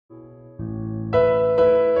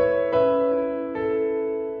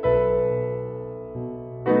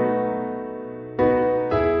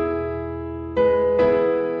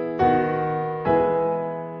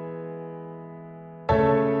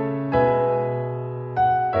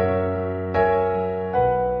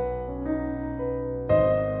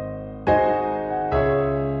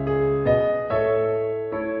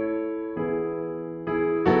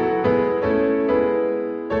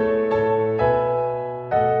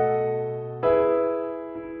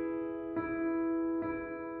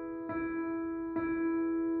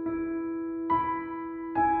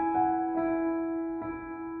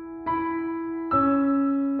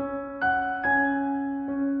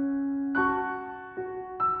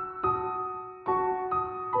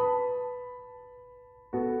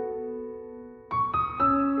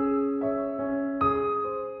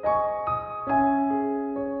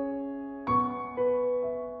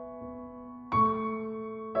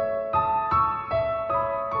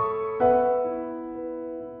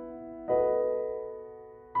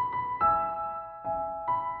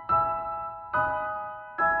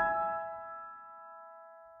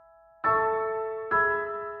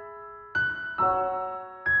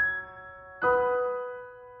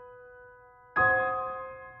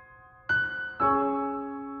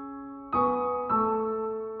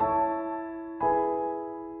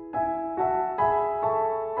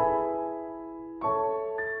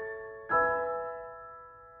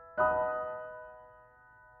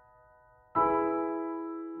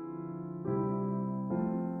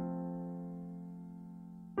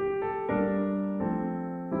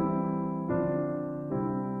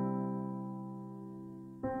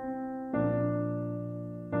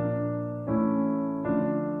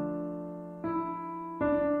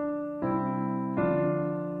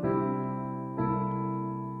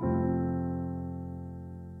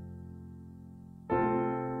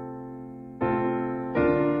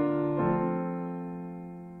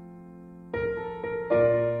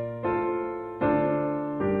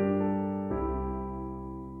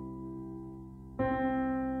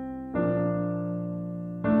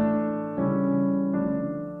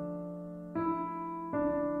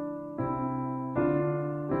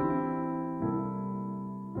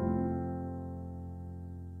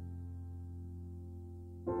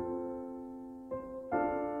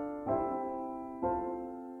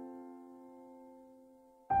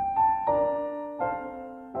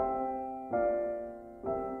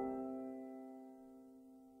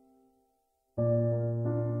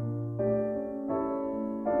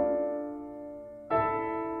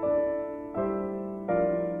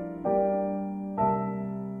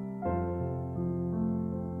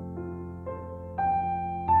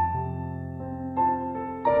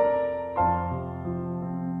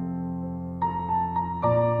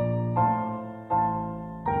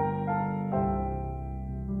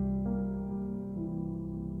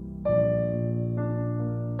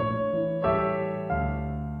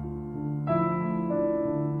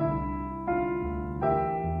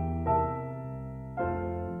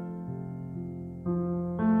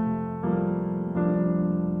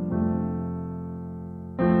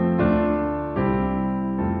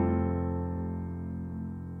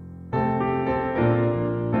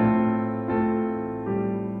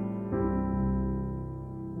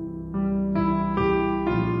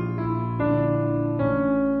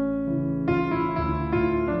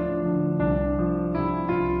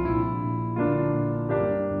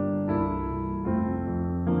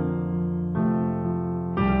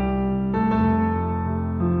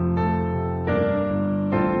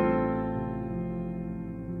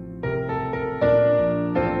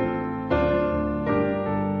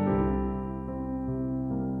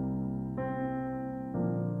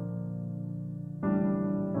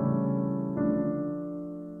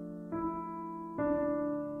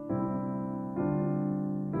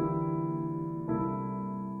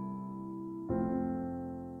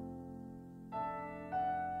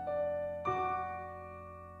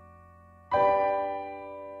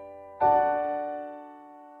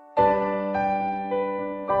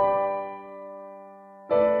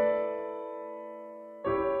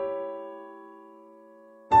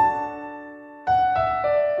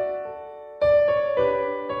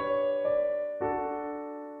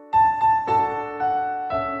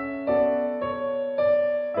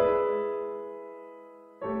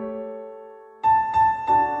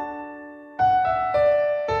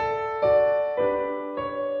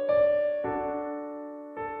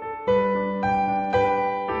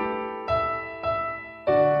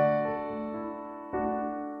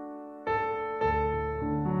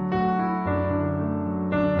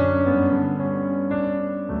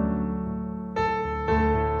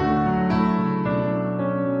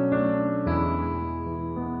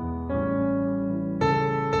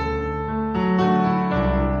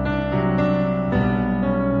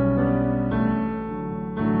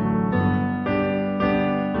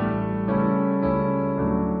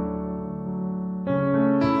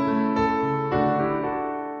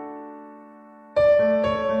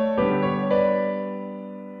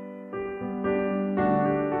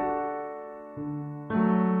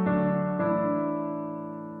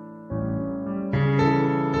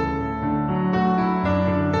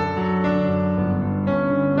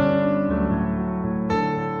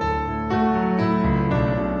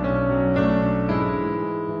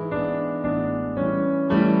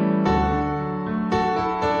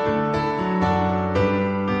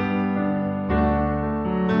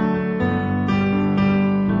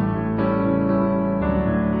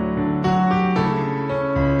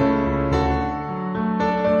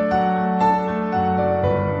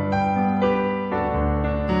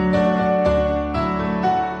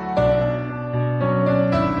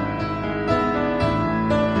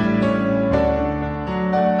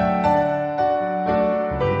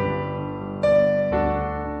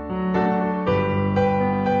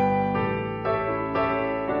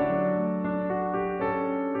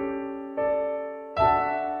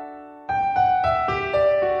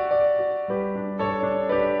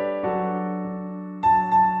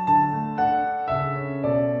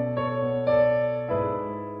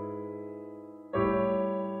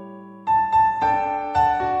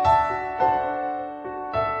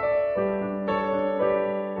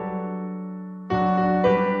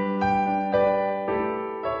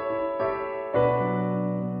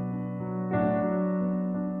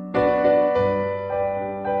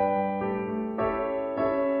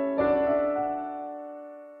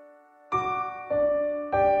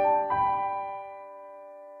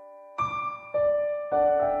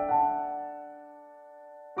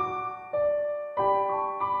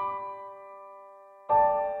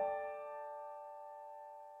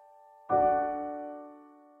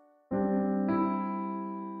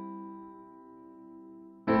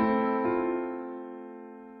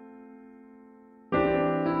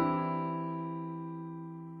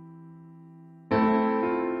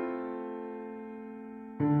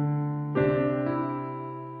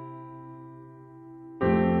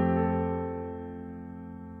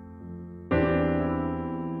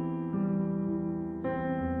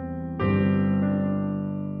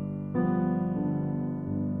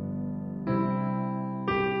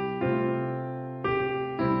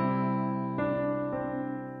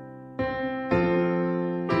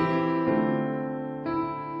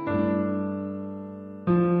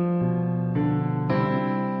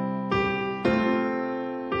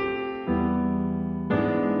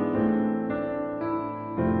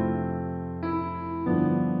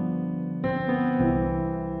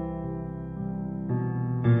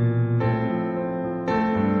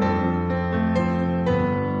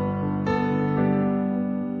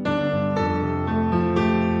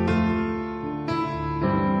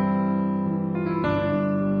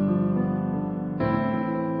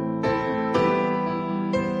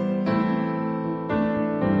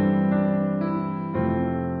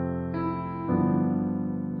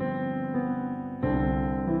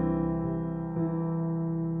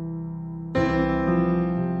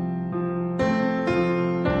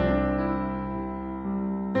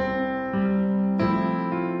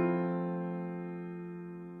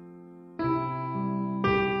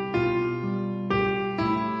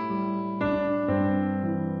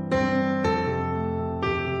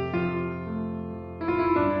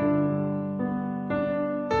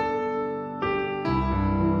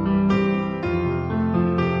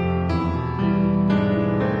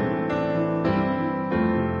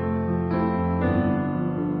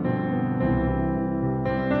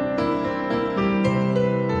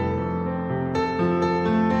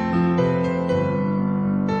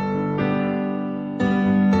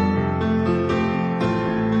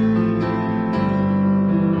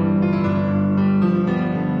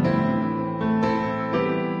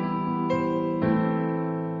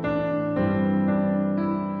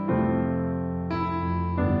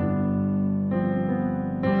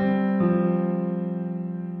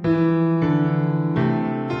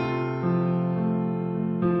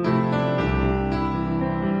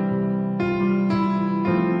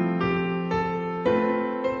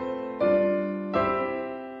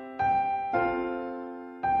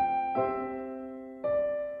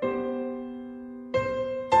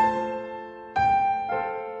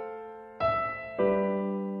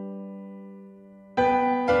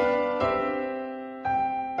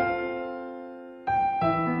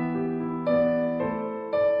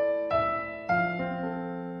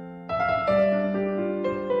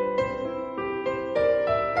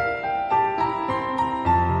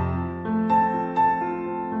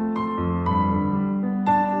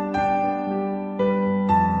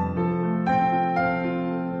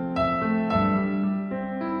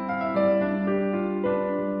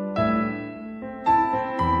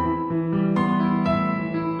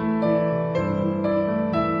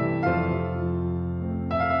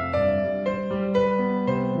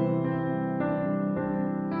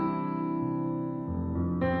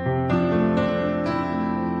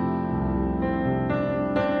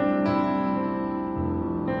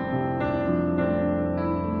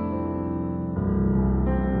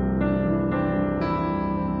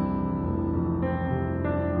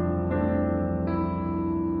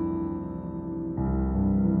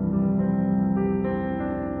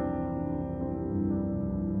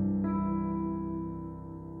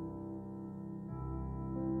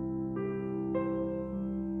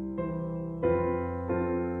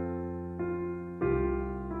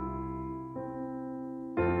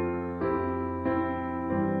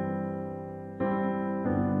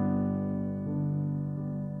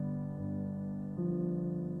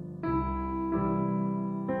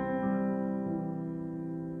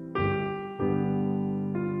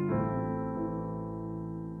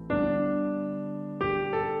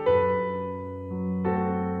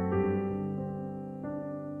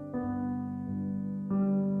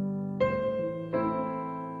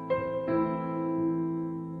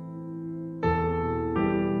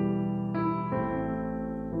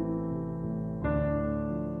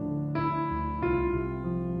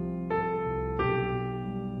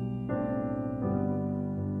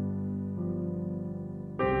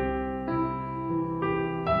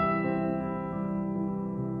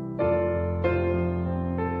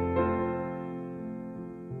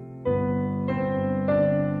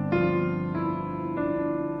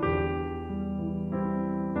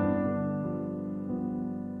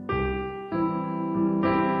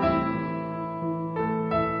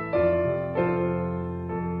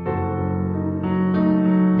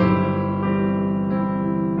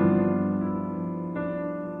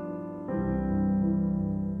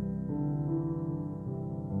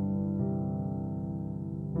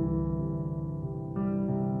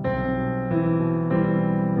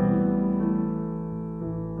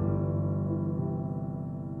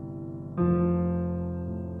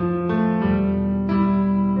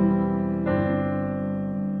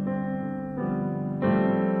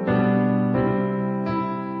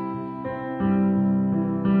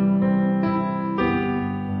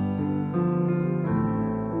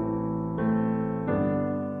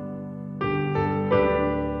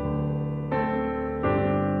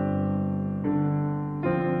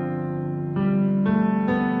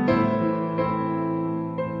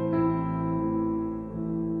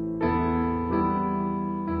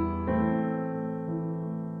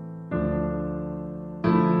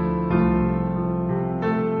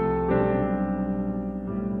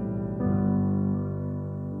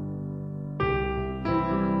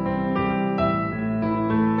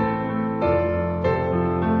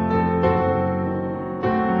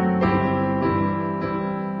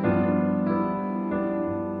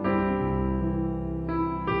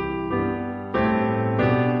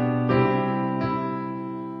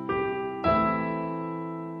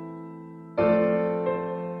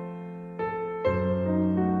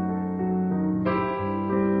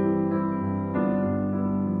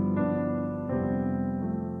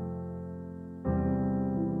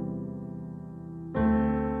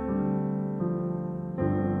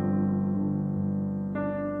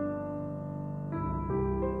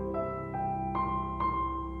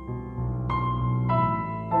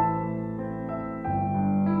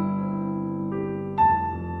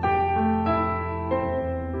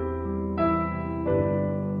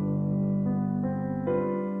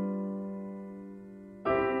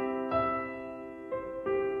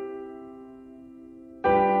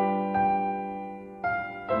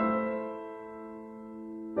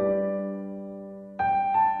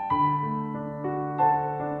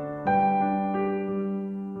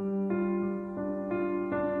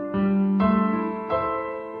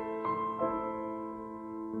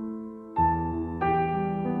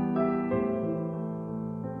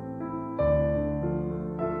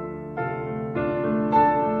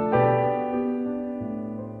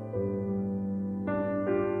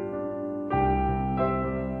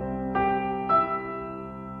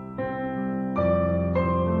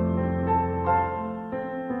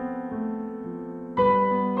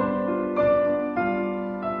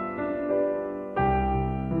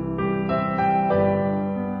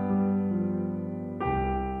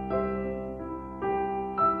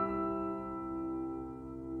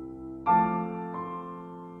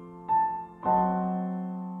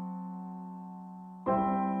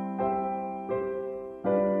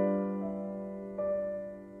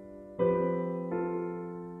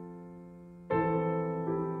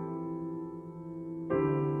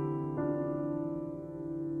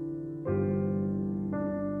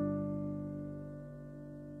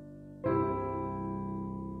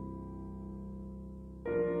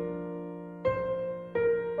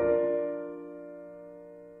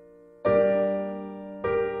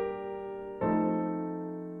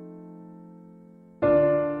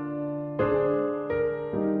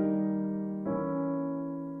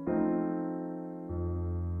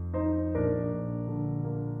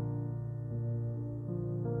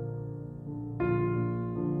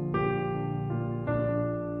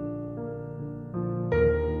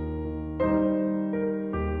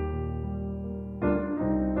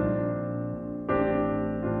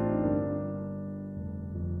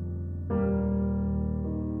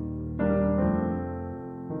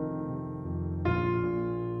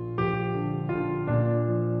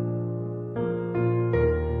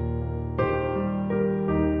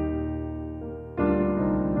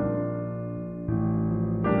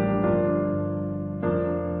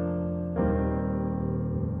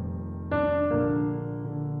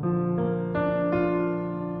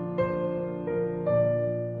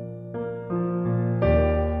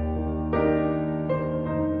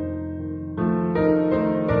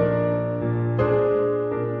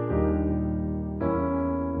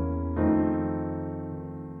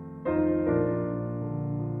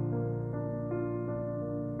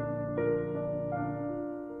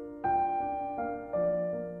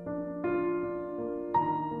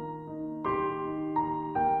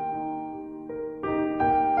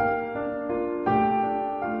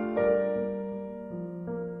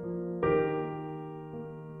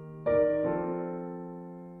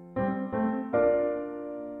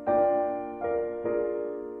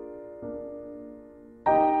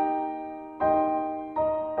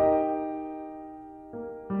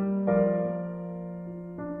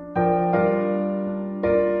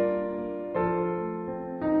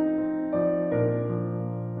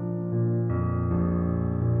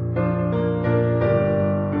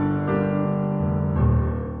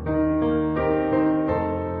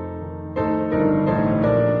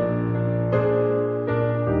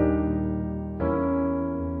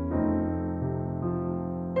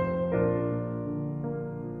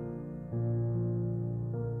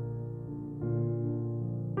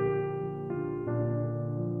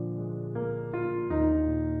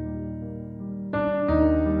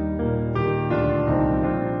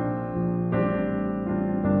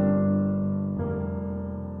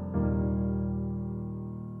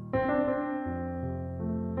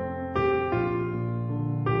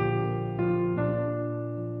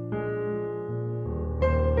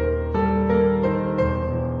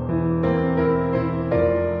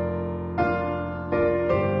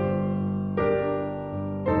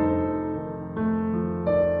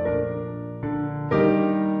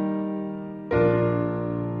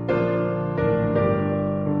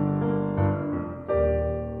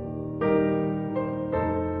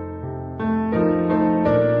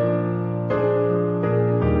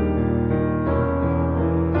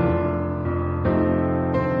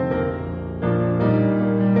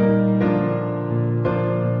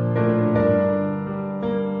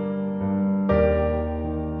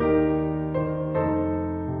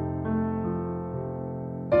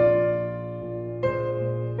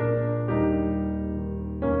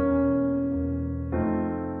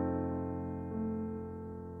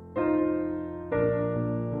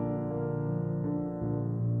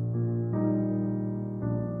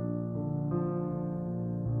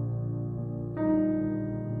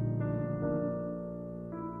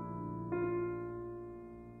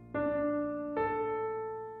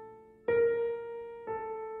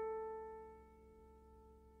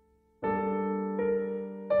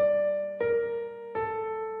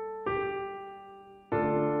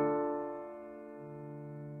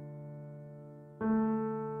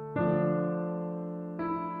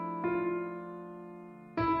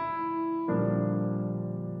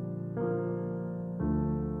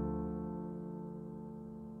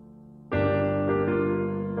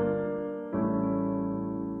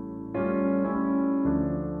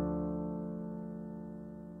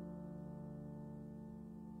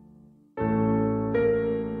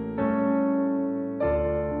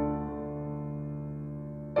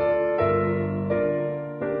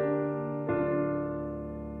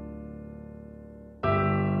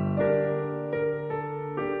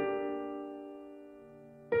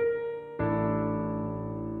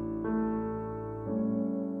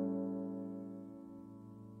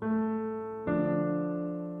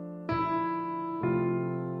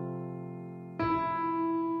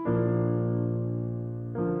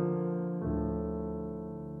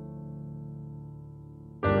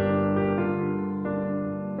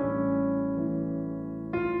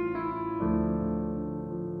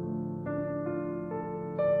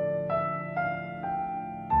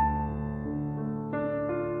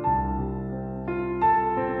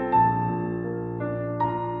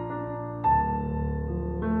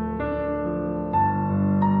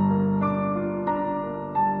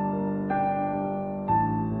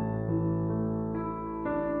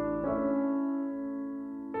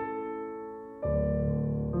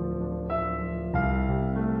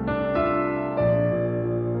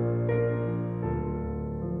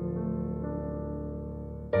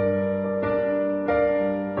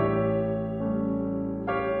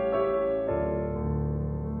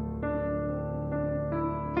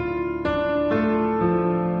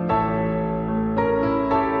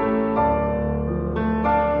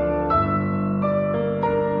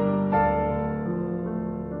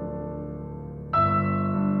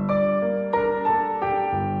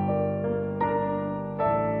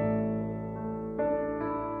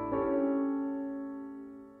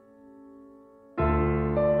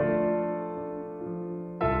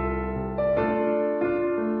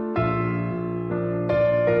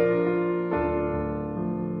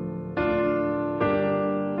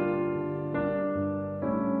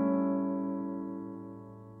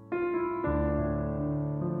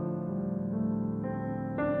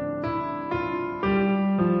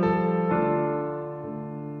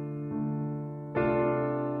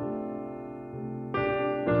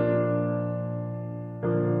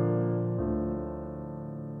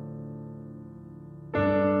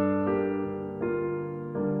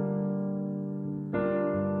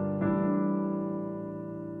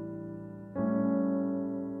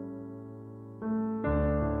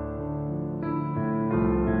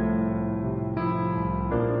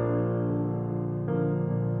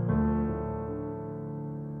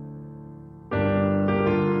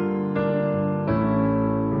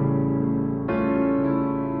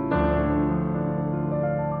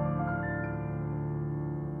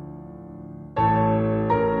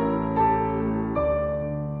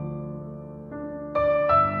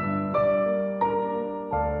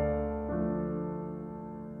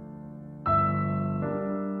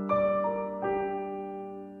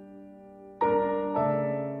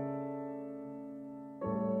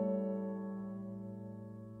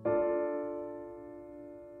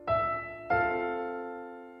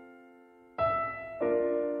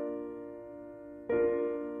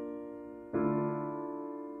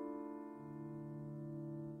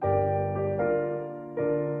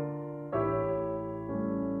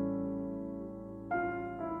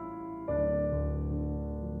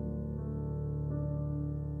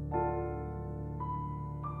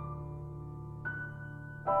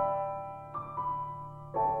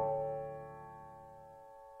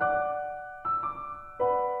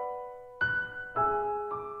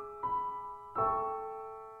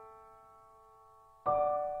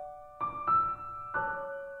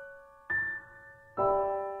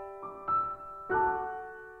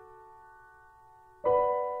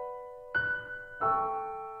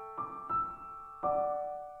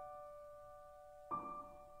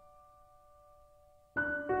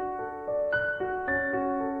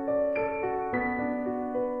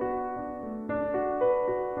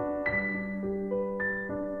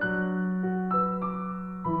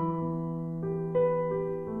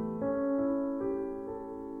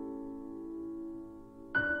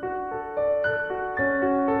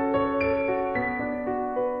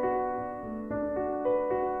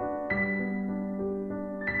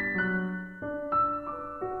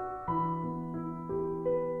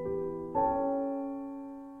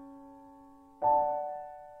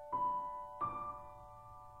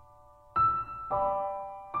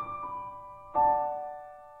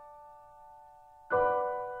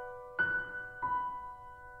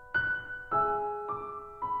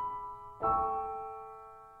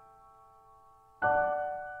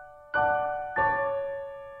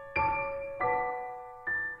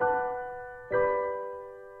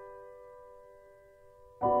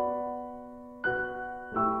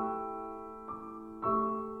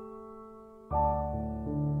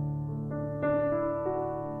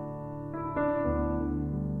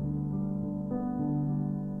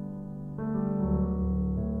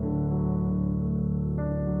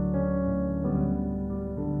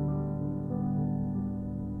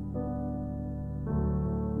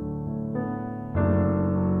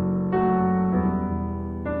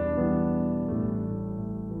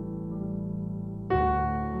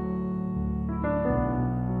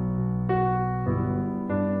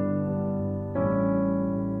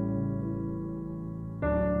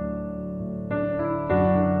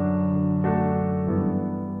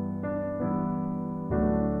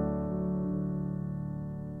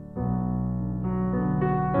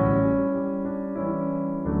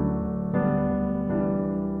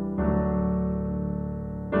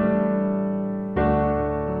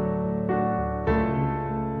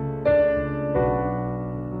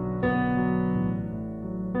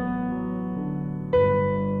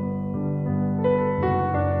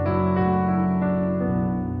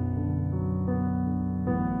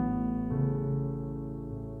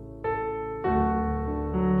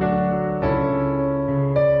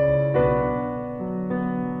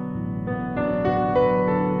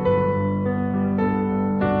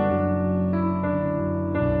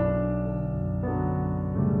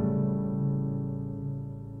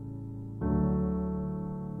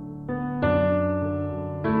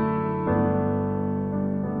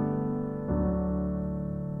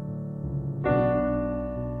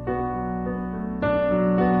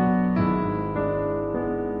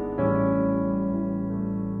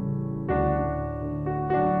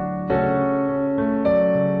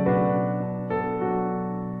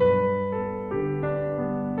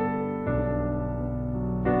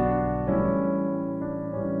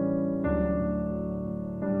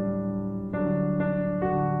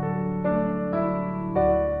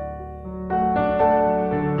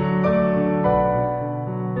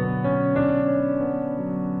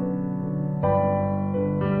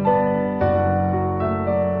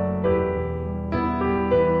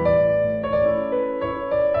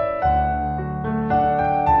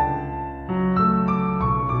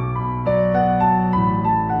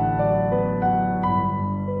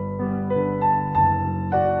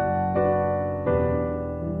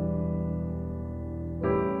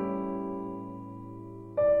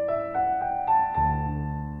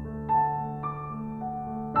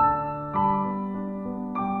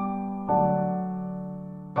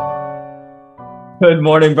Good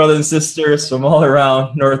morning, brothers and sisters from all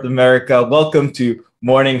around North America. Welcome to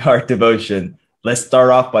Morning Heart Devotion. Let's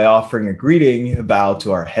start off by offering a greeting, a bow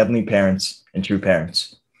to our heavenly parents and true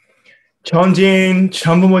parents. 천진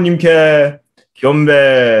참부모님께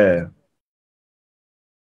경배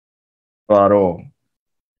바로.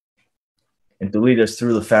 And to lead us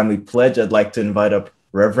through the family pledge, I'd like to invite up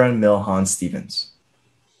Reverend Milhan Stevens.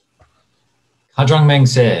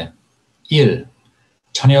 가정맹세 1.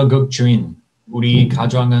 처녀극 주인 우리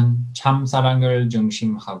가정은 참 사랑을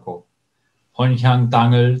중심하고 본향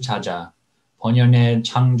땅을 찾아 본연의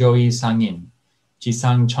창조의 상인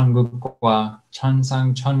지상 천국과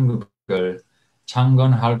천상 천국을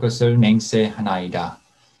창건할 것을 맹세하나이다.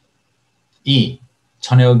 2.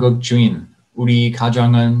 처녀극 주인 우리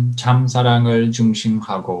가정은 참 사랑을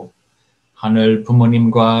중심하고 하늘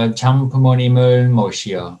부모님과 참 부모님을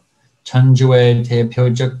모시어 천주의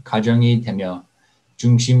대표적 가정이 되며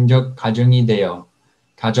중심적 가정이 되어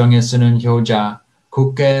가정에서는 효자,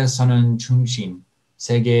 국가에서는 중심,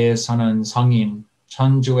 세계에서는 성인,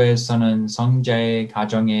 천주에서는 성자의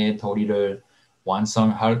가정의 도리를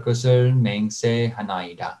완성할 것을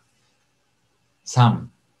맹세하나이다. 3.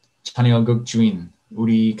 처녀극 주인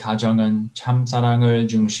우리 가정은 참사랑을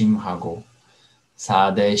중심하고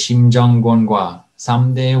 4대 심정권과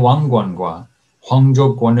 3대 왕권과皇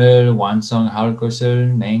조권을 완성할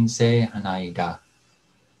것을 맹세하나이다.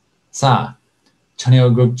 4.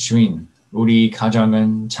 처녀극 주인 우리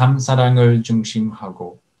가정은 참사랑을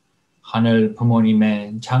중심하고 하늘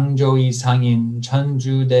부모님의 창조 이상인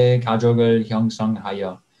천주대 가족을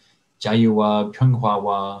형성하여 자유와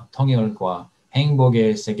평화와 통일과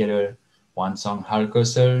행복의 세계를 완성할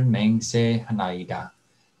것을 맹세하나이다.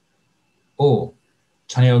 5.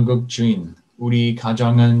 처녀극 주인 우리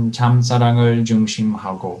가정은 참사랑을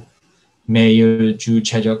중심하고 매일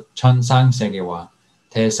주체적 천상세계와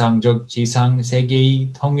대상적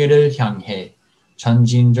지상세계의 통일을 향해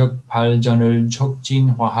전진적 발전을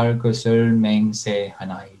촉진화할 것을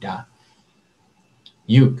맹세하나이다.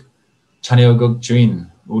 6. 처녀극 주인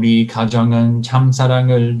우리 가정은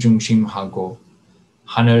참사랑을 중심하고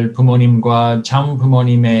하늘 부모님과 참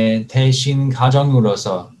부모님의 대신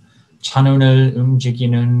가정으로서 천운을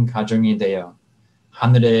움직이는 가정이 되어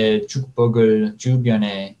하늘의 축복을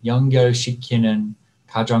주변에 연결시키는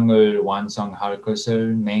가정을 완성할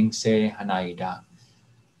것을 맹세하나이다.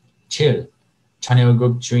 7.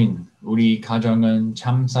 처녀극 주인 우리 가정은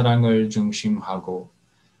참사랑을 중심하고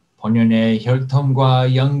본연의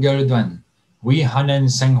혈통과 연결된 위하는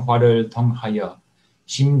생활을 통하여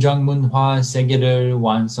심정문화 세계를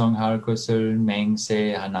완성할 것을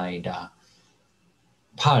맹세하나이다.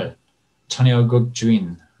 8. 처녀극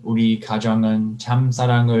주인 우리 가정은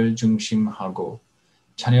참사랑을 중심하고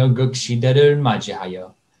처녀극 시대를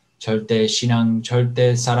맞이하여 절대 신앙,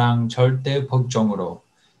 절대 사랑, 절대 복종으로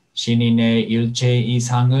신인의 일체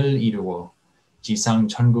이상을 이루어 지상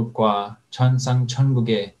천국과 천상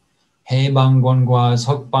천국의 해방권과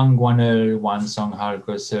석방권을 완성할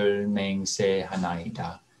것을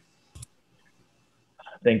맹세하나이다.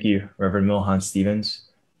 Thank you, Reverend Milhan Stevens.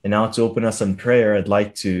 And now to open us in prayer, I'd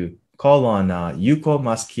like to call on Yuko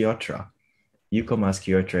Maskiotra. Yuko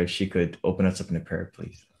Maskiotra, if she could open us up in a prayer,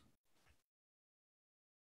 please.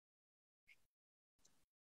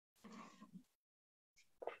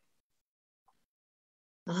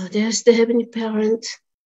 Dearest Heavenly Parent,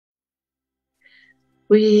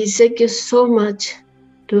 we thank you so much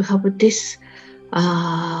to have this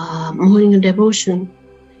morning devotion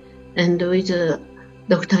and with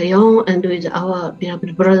Dr. Yong and with our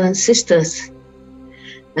beloved brothers and sisters.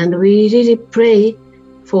 And we really pray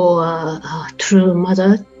for true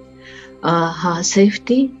mother, her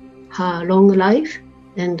safety, her long life,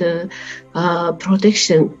 and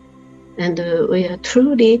protection. And we are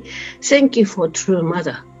truly thank you for true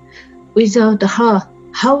mother. Without her,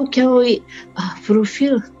 how can we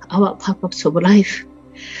fulfill our purpose of life?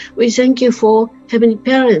 We thank you for Heavenly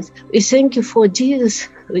Parents. We thank you for Jesus.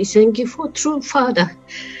 We thank you for true Father.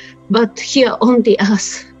 But here on the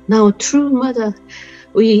earth, now true mother,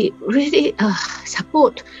 we really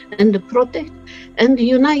support and protect and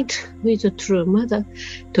unite with the true mother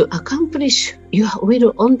to accomplish your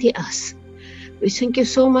will on the earth. We thank you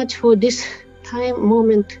so much for this time,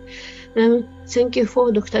 moment. And thank you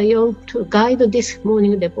for Dr. Yong to guide this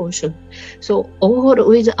morning devotion. So all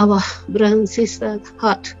with our brother and sister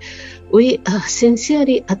heart, we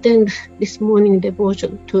sincerely attend this morning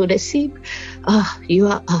devotion to receive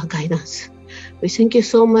your guidance. We thank you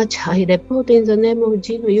so much. I report in the name of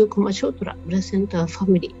Jino Yukuma Shotra, present our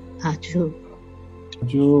family. Aju.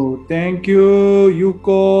 Thank you,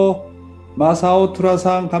 Yuko. 마사오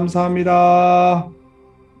투라상 감사합니다.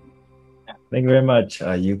 Thank you very much,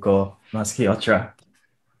 Yuko Maski Otra.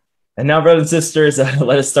 And now, brothers and sisters,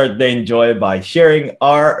 let us start the day in joy by sharing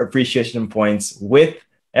our appreciation points with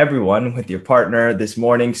everyone, with your partner this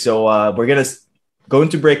morning. So we're going to go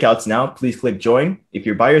into breakouts now. Please click join. If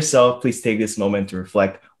you're by yourself, please take this moment to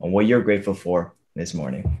reflect on what you're grateful for this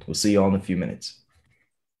morning. We'll see you all in a few minutes.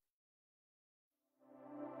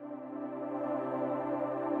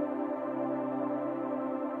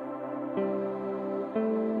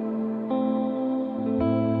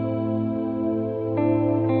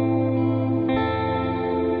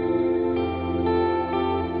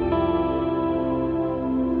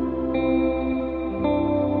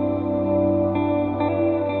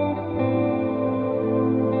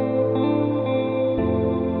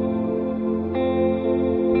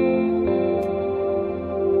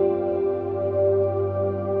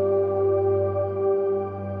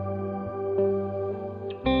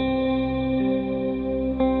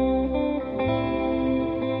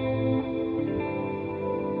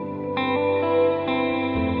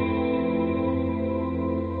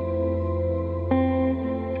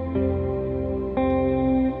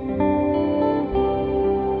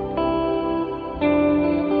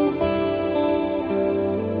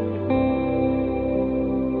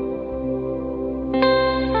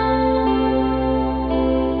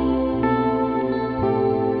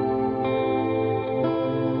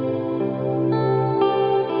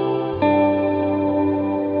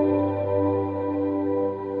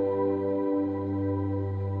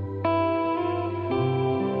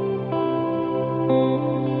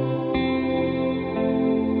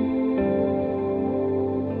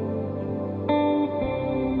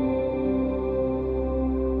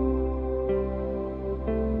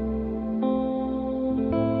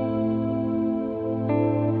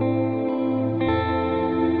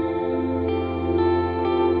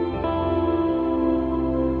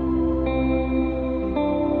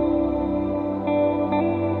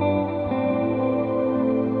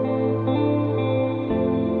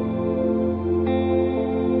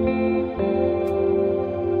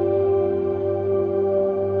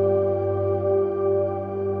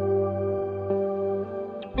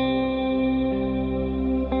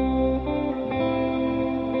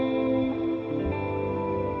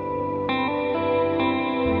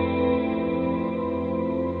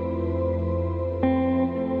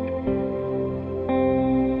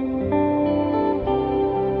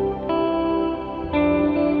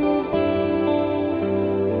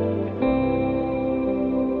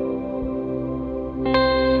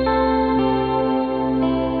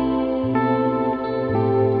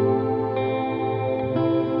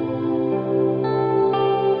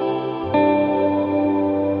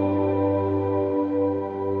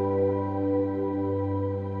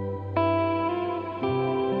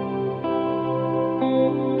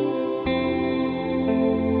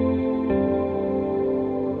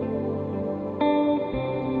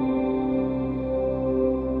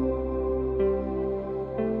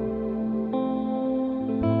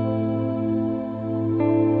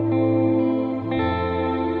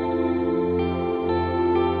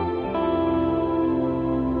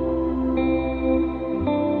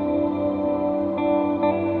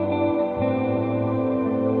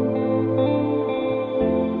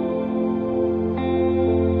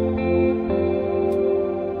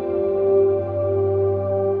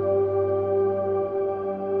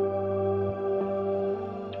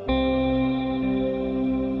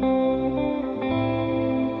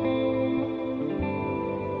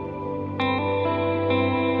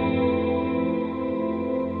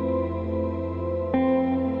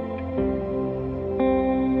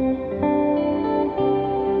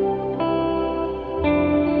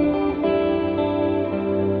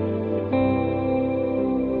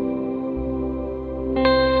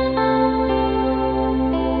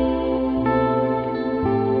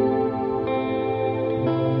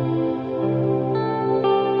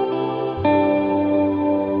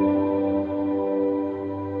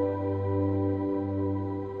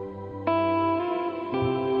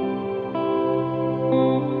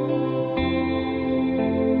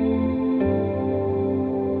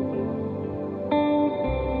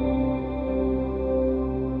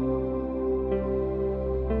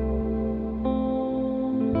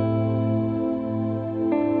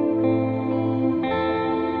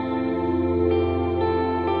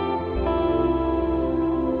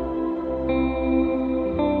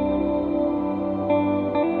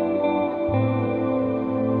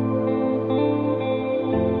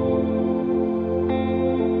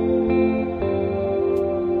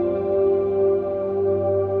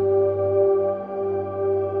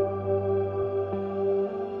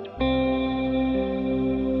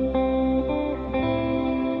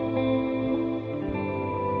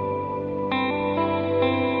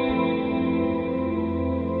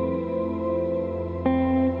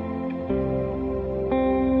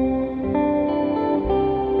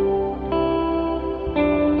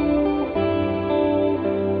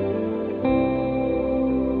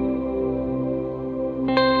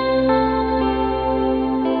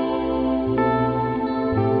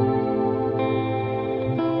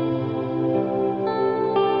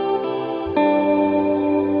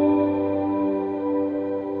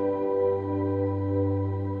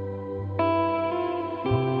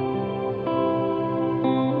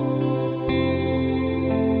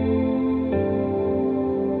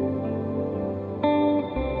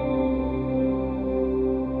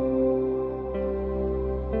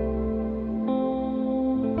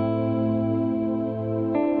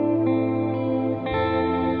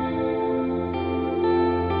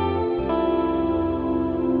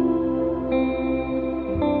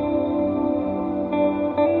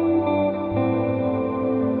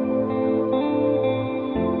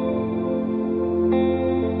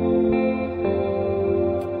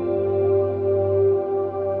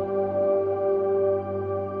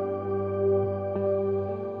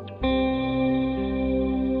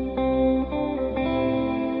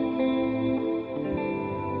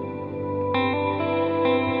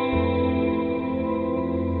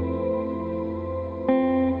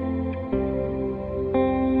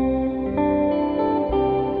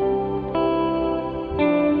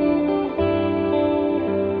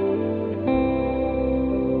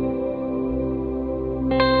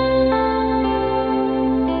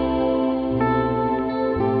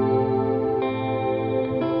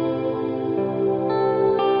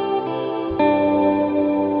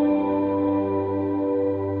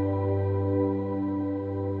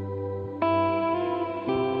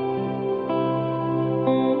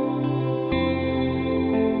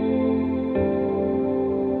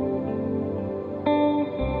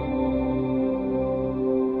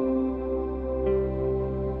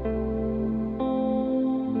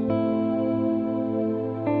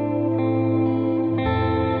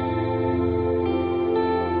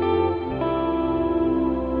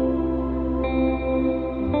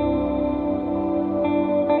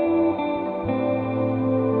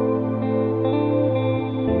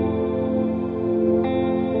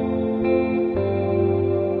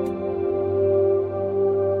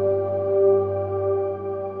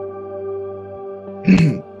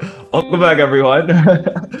 Welcome back, everyone.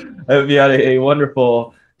 I hope you had a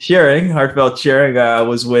wonderful sharing, heartfelt sharing. I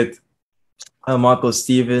was with Uncle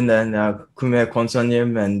Steven and Kume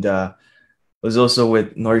Kwonsonim, and was also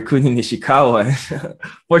with Norikuni Nishikawa.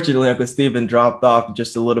 Fortunately, Uncle Steven dropped off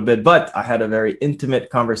just a little bit, but I had a very intimate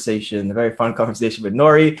conversation, a very fun conversation with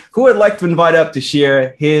Nori, who I'd like to invite up to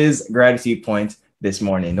share his gratitude point this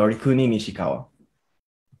morning. Norikuni Nishikawa.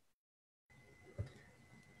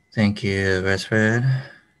 Thank you, Resfred.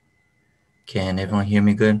 Can everyone hear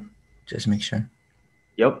me good? Just make sure.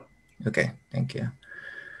 Yep. Okay, thank you.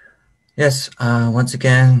 Yes, once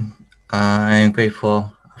again, I am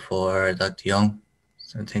grateful for Dr. Yong.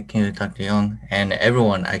 So thank you, Dr. Yong, and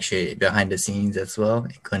everyone actually behind the scenes as well,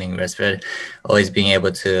 including Resfred, always being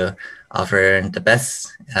able to offer the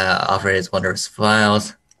best, offer his wondrous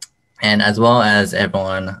files, and as well as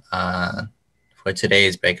everyone for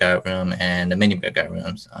today's breakout room and the many breakout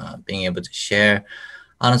rooms, being able to share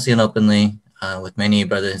honestly and openly with many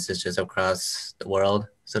brothers and sisters across the world,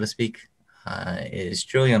 so to speak, is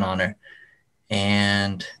truly an honor.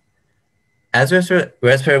 And as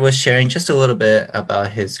Resper was sharing just a little bit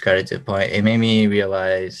about his gratitude point, it made me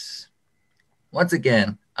realize, once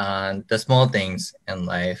again, the small things in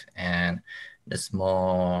life and the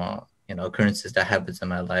small, occurrences that happens in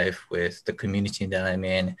my life with the community that I'm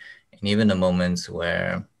in, and even the moments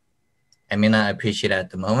where I may not appreciate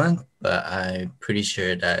at the moment, but I'm pretty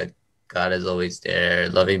sure that God is always there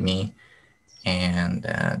loving me, and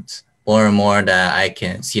that more and more that I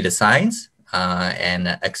can see the signs and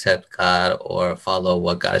accept God or follow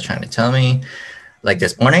what God is trying to tell me. Like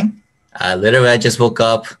this morning, literally I just woke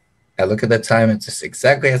up, I look at the time, it's just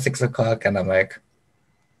exactly at 6 o'clock, and I'm like,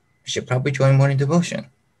 I should probably join morning devotion.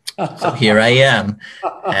 So here I am.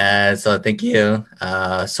 So thank you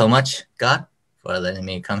so much, God, for letting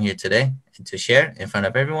me come here today and to share in front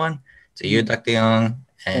of everyone, to you, Dr. Young,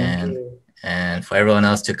 and for everyone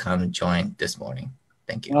else to come join this morning.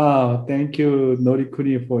 Thank you. Wow, thank you,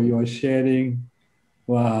 Norikuni, for your sharing.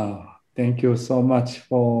 Wow, thank you so much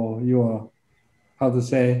for your,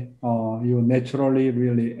 you naturally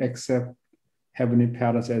really accept Heavenly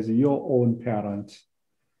Parents as your own parents.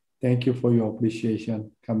 Thank you for your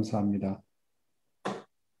appreciation. 감사합니다.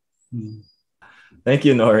 Thank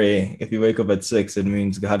you, Nori. If you wake up at 6, it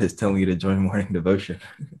means God is telling you to join morning devotion.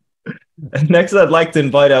 Next, I'd like to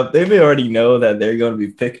invite up, they may already know that they're going to be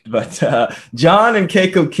picked, but John and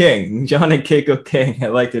Keiko King. John and Keiko King, I'd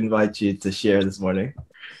like to invite you to share this morning.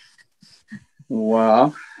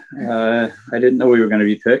 Wow. I didn't know we were going to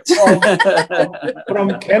be picked.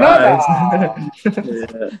 From Canada.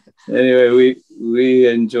 Yeah. Anyway, we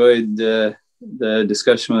enjoyed the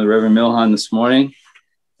discussion with Reverend Milhan this morning.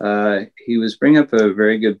 He was bringing up a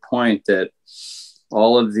very good point that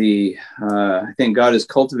all of the, I think God is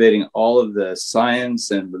cultivating all of the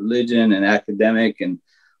science and religion and academic and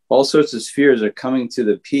all sorts of spheres are coming to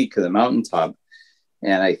the peak of the mountaintop.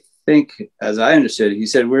 And I think, as I understood, he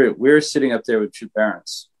said, we're sitting up there with true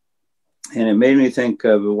parents. And it made me think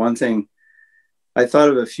of one thing I thought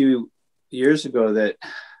of a few years ago, that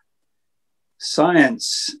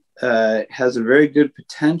science has a very good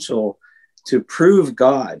potential to prove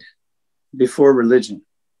God before religion.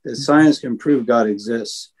 That science can prove God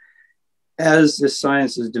exists. As this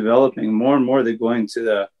science is developing, more and more they're going to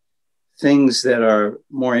the things that are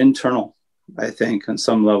more internal, I think, on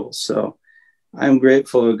some levels. So I'm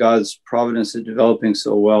grateful of God's providence of developing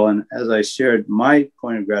so well. And as I shared, my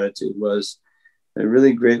point of gratitude was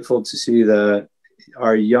really grateful to see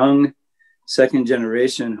our young second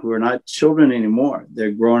generation who are not children anymore. They're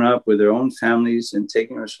growing up with their own families and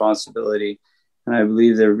taking responsibility. And I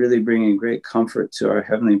believe they're really bringing great comfort to our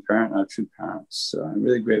Heavenly Parent, our true parents. So I'm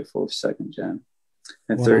really grateful for second gen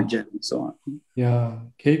and third gen and so on. Yeah.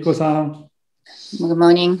 Keiko-san. Good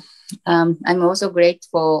morning. I'm also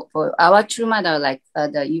grateful for our true mother, like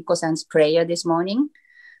the Yuko-san's prayer this morning.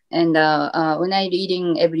 And when I'm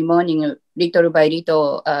reading every morning, little by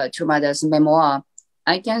little, true mother's memoir,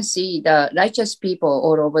 I can see the righteous people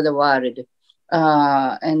all over the world.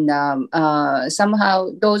 Somehow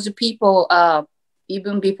those people,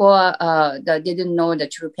 even before they didn't know the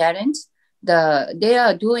true parents, they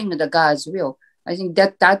are doing the God's will. I think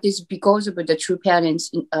that is because of the true parents,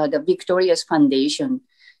 the victorious foundation.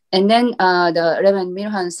 And then the Reverend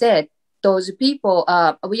Milhan said, those people,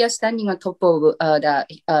 we are standing on top of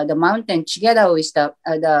the mountain together with the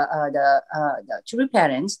true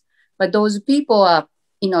parents, but those people are,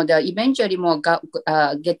 eventually more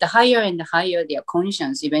get higher and higher. Their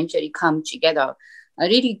conscience eventually come together. I'm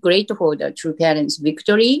really grateful for the true parents'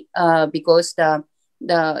 victory because the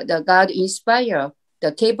God inspire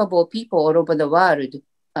the capable people all over the world.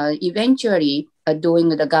 Eventually, doing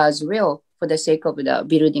the God's will for the sake of the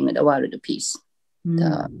building the world peace.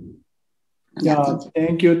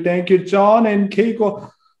 Thank you, John and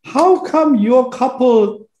Keiko. How come your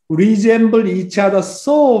couple resemble each other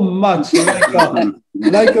so much,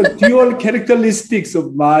 like a dual characteristics? Oh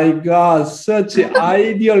my God, such an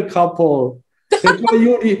ideal couple. That's why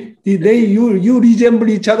you resemble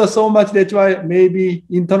each other so much. That's why maybe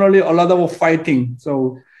internally a lot of fighting.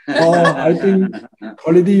 So I think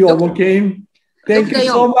already you overcame. Thank you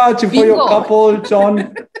so much for your couple,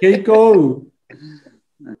 John, Keiko.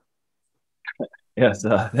 Yes,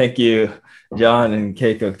 thank you, John and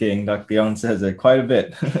Keiko King. Dr. Young says it quite a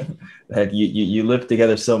bit that you live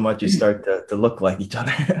together so much you start to look like each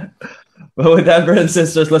other. But with that, brothers and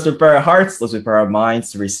sisters, let's prepare our hearts, let's prepare our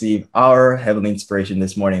minds to receive our heavenly inspiration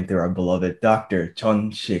this morning through our beloved Dr.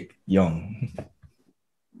 Rev.Chung Sik Yong.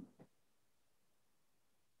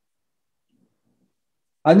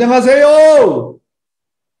 안녕하세요.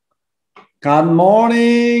 Good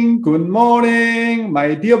morning,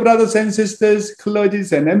 my dear brothers and sisters,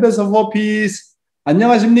 clergies and ambassadors for peace.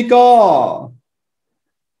 안녕하십니까?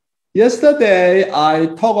 Yesterday, I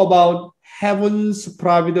talked about heaven's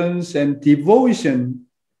providence and devotion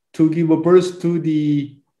to give birth to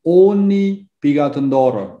the only begotten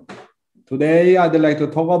daughter. Today, I'd like to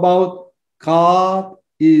talk about God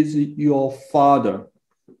is your Father.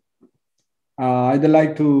 I'd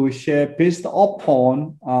like to share based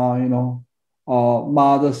upon,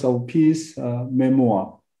 Mothers of Peace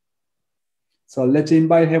memoir. So let's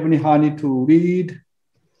invite Heavenly Honey to read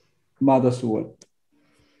Mother's word.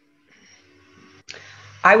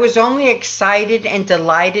 I was only excited and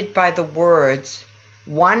delighted by the words,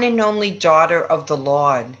 one and only daughter of the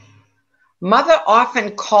Lord. Mother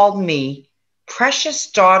often called me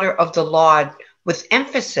precious daughter of the Lord with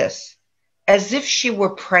emphasis, as if she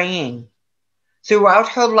were praying. Throughout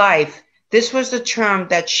her life, this was the term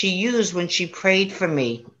that she used when she prayed for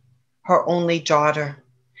me, her only daughter.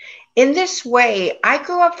 In this way, I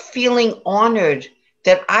grew up feeling honored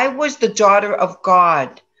that I was the daughter of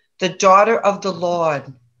God, the daughter of the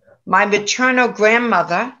Lord. My maternal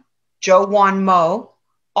grandmother, Jo Wan Mo,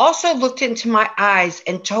 also looked into my eyes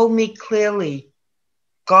and told me clearly,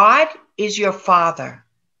 God is your Father.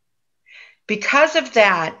 Because of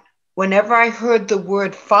that, whenever I heard the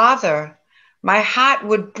word Father, my heart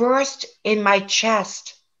would burst in my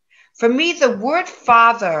chest. For me, the word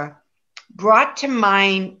Father brought to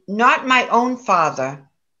mind not my own father,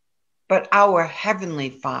 but our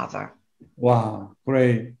Heavenly Father. Wow,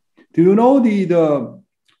 great. Do you know the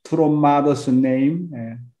true mother's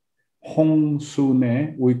name? Hong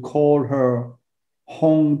Sune. We call her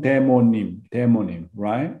Hong Demonim,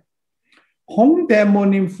 right? Hong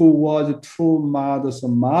Demonim, who was a true mother's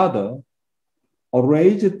mother,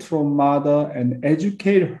 raised true mother and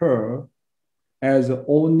educated her as the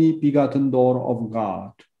only begotten daughter of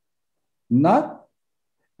God. Not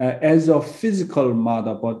as a physical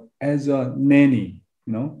mother, but as a nanny,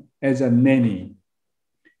 as a nanny.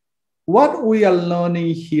 What we are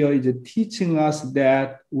learning here is teaching us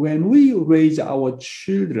that when we raise our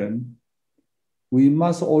children, we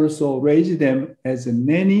must also raise them as a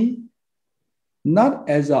nanny, not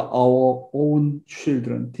as our own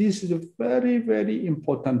children. This is a very, very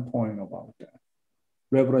important point about that.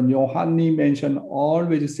 Reverend Yohani mentioned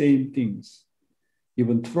always the same things.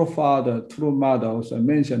 Even true father, true mother also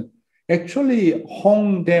mentioned. Actually,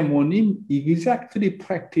 Hong Demonim exactly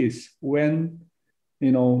practice when,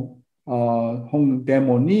 Hong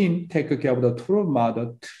Demonim take care of the true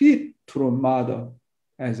mother, treat true mother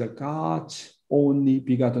as a God's only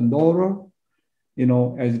begotten daughter,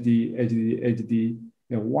 as the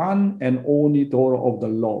one and only daughter of the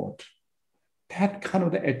Lord. That kind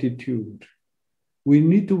of the attitude we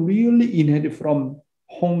need to really inherit from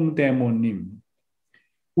Hong Demonim.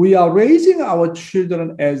 We are raising our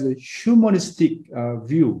children as a humanistic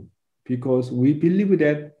view because we believe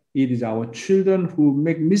that it is our children who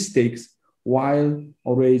make mistakes while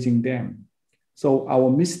raising them. So our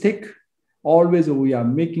mistake, always we are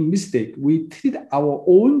making mistake. We treat our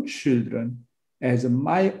own children as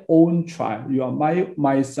my own child. You are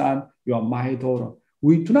my son, you are my daughter.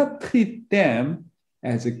 We do not treat them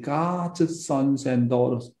as God's sons and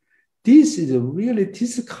daughters. This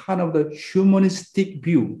is kind of the humanistic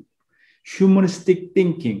view, humanistic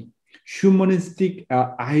thinking, humanistic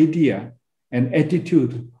idea and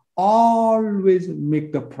attitude always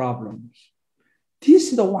make the problems.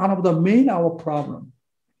 This is one of the main our problem.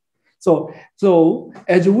 So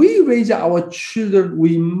as we raise our children,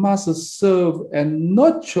 we must serve and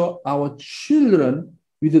nurture our children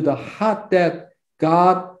with the heart that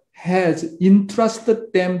God has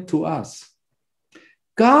entrusted them to us.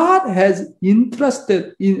 God has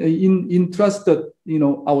entrusted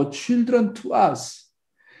our children to us.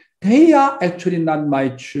 They are actually not my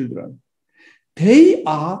children. They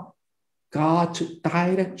are God's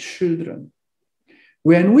direct children.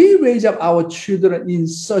 When we raise up our children in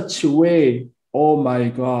such a way, oh my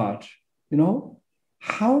God,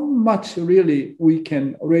 how much really we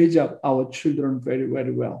can raise up our children very,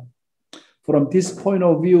 very well. From this point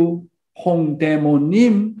of view, Hong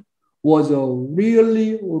Daemonim was a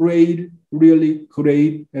really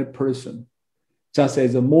great person. Just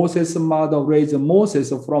as Moses' mother raised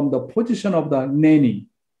Moses from the position of the nanny,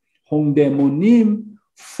 Hong Daemonim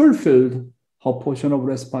fulfilled her portion of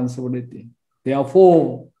responsibility.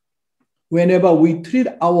 Therefore, whenever we treat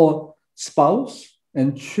our spouse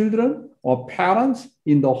and children or parents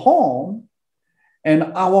in the home and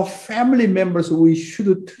our family members, we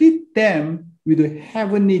should treat them with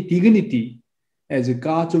heavenly dignity as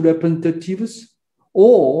God's representatives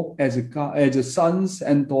or as sons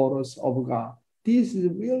and daughters of God. This is a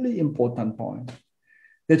really important point.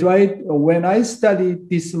 That's why when I studied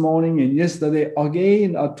this morning and yesterday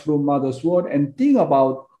again through Mother's Word and think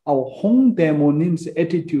about our Hong Daemonim's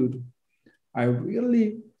attitude, I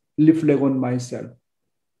really reflect on myself.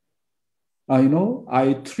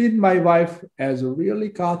 I treat my wife as really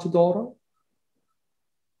God's daughter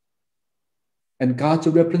and God's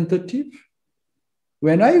representative.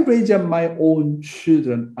 When I raise up my own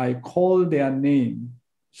children, I call their name,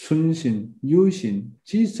 Sun-Shin, Yu-Shin,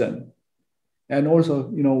 Ji-Sun. And also,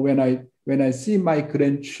 when I see my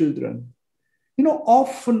grandchildren,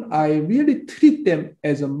 often I really treat them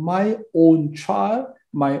as my own child,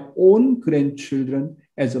 my own grandchildren,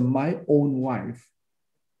 as my own wife.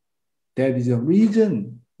 That is the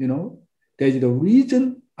reason, that is the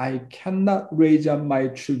reason I cannot raise up my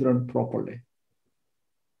children properly.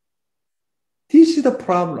 This is the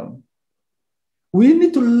problem. We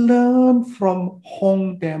need to learn from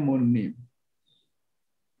Hong Daemonim.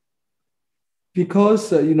 Because,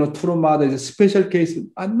 True Mother is a special case,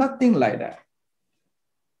 nothing like that.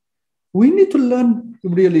 We need to learn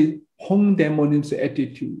really Hong Daemonim's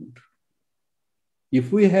attitude.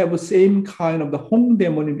 If we have the same kind of the Hong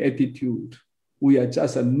Daemonim attitude, we are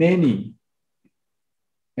just a nanny.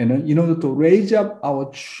 And in order to raise up our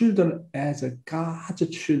children as God's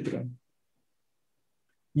children,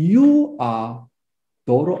 you are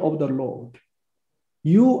daughter of the Lord.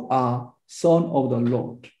 You are son of the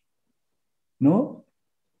Lord. No?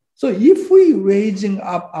 So if we raising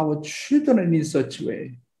up our children in such a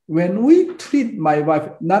way, when we treat my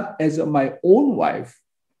wife not as my own wife,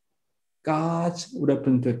 God's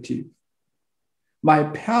representative, my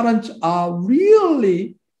parents are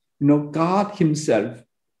really, God himself.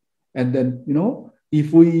 And then,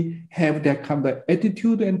 if we have that kind of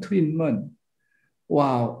attitude and treatment,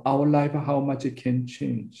 wow, our life, how much it can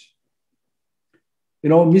change.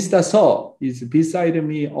 Mr. So is beside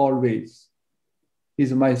me always.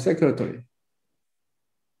 He's my secretary.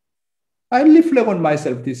 I reflect on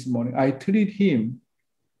myself this morning. I treat him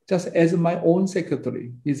just as my own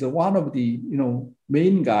secretary. He's one of the,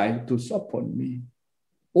 main guy to support me.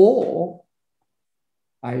 Or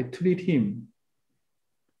I treat him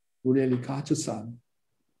really God's son.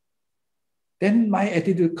 Then my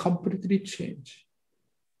attitude completely changed.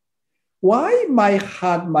 Why my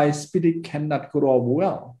heart, my spirit cannot grow up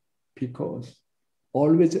well? Because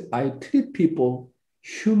always I treat people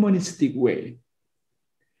humanistic way.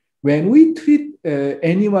 When we treat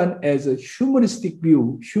anyone as a humanistic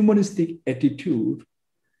view, humanistic attitude,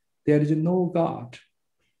 there is no God.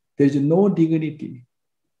 There is no dignity.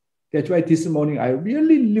 That's why this morning I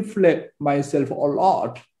really reflect myself a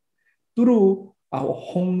lot through our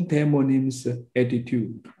Hong Daemonim's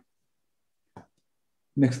attitude.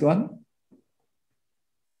 Next one.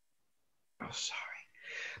 Oh, sorry.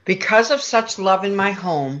 Because of such love in my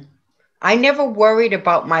home, I never worried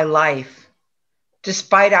about my life.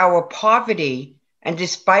 Despite our poverty and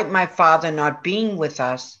despite my father not being with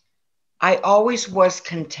us, I always was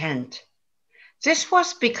content. This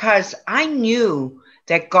was because I knew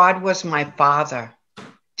that God was my father,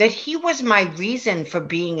 that he was my reason for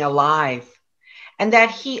being alive, and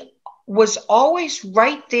that he was always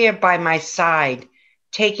right there by my side,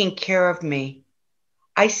 taking care of me.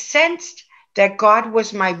 I sensed that God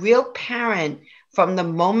was my real parent from the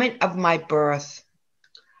moment of my birth.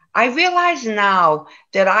 I realize now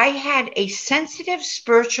that I had a sensitive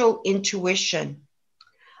spiritual intuition.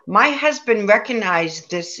 My husband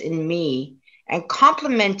recognized this in me and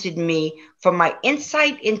complimented me for my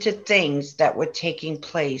insight into things that were taking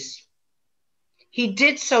place. He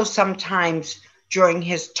did so sometimes during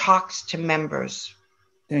his talks to members.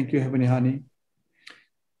 Thank you, Heavenly Honey.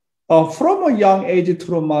 From a young age,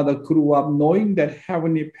 true mother grew up knowing that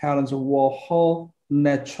heavenly parents were her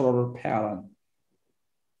natural parents.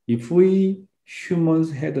 If we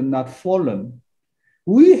humans had not fallen,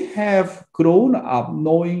 we have grown up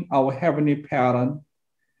knowing our heavenly parent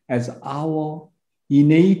as our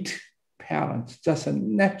innate parents, just a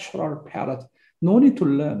natural parent. No need to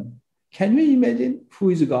learn. Can you imagine who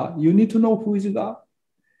is God? You need to know who is God.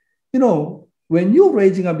 You know, when you're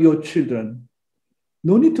raising up your children,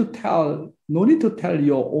 no need to tell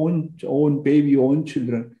your own baby, your own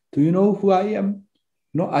children, do you know who I am?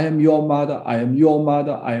 No, I am your mother, I am your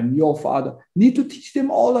mother, I am your father. Need to teach them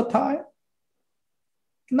all the time?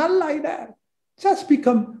 Not like that. Just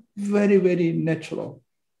become very, very natural.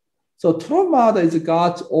 So true mother is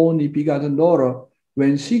God's only begotten daughter.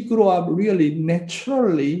 When she grew up, really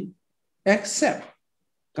naturally accept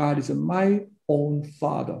God is my own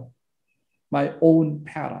father, my own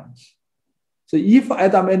parents. So if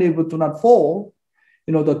Adam and Eve do not fall,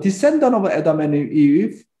 the descendant of Adam and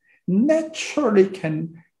Eve naturally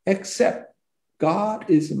can accept God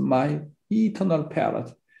is my eternal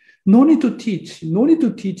parent. No need to teach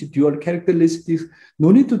dual characteristics.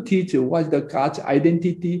 No need to teach what is the God's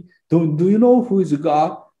identity. Do you know who is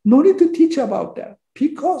God? No need to teach about that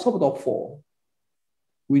because of the fall.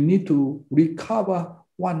 We need to recover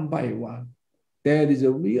one by one. That is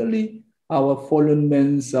really our fallen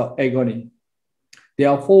man's agony.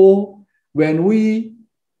 Therefore, when we,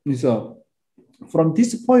 from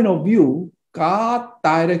this point of view, God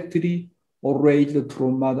directly raised the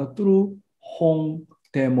true mother through Hong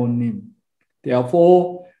Demonim.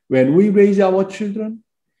 Therefore, when we raise our children,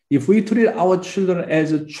 if we treat our children as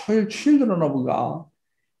children of God,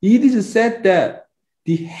 it is said that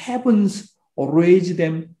the heavens raise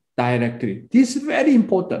them directly. This is very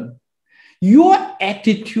important. Your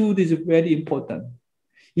attitude is very important.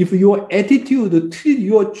 If your attitude treat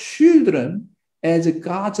your children as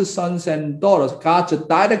God's sons and daughters, God's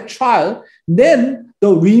direct child, then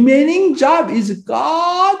the remaining job is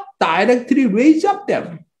God directly raise up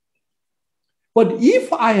them. But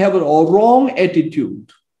if I have a wrong attitude,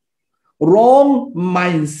 wrong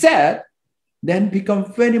mindset, then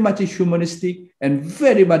become very much humanistic and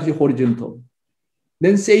very much horizontal.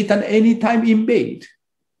 Then Satan anytime invade.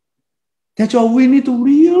 That's why we need to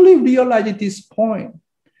really realize at this point.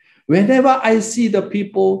 Whenever I see the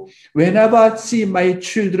people, whenever I see my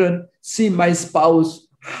children, see my spouse,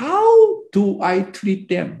 how do I treat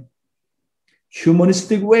them?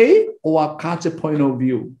 Humanistic way or God's point of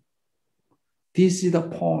view? This is the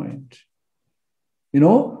point.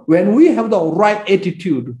 When we have the right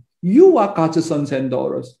attitude, you are God's sons and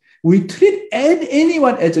daughters. We treat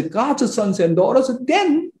anyone as God's sons and daughters,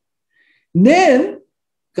 then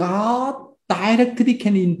God directly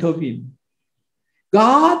can intervene.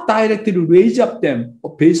 God directly raise up them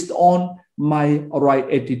based on my right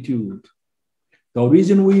attitude. The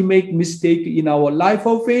reason we make mistake in our life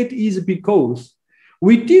of faith is because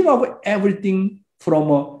we think of everything from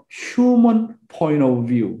a human point of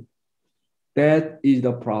view. That is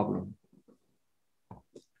the problem.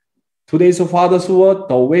 Today's Father's word,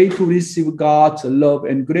 the way to receive God's love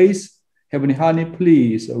and grace. Heavenly Honey,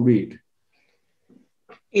 please read.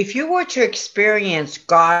 If you were to experience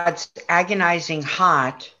God's agonizing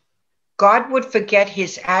heart, God would forget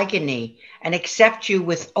his agony and accept you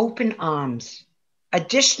with open arms.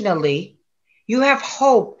 Additionally, you have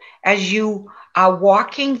hope as you are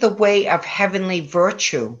walking the way of heavenly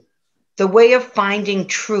virtue, the way of finding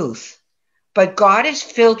truth, but God is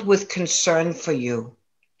filled with concern for you.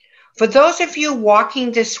 For those of you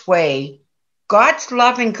walking this way, God's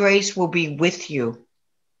love and grace will be with you.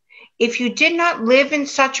 If you did not live in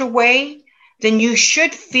such a way, then you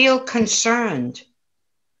should feel concerned.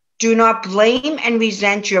 Do not blame and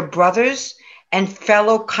resent your brothers and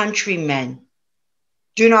fellow countrymen.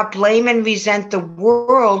 Do not blame and resent the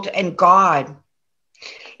world and God.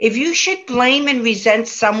 If you should blame and resent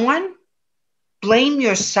someone, blame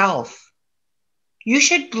yourself. You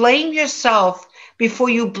should blame yourself before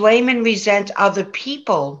you blame and resent other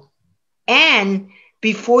people, and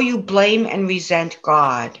before you blame and resent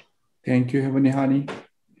God. Thank you, Heavenly Honey.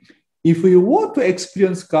 If we want to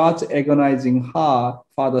experience God's agonizing heart,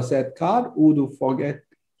 Father said God would forget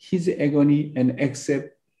his agony and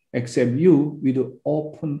accept you with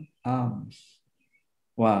open arms.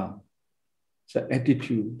 Wow. It's an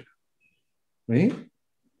attitude, right?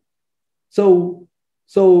 So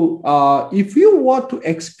if you want to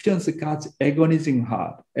experience God's agonizing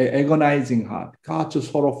heart, God's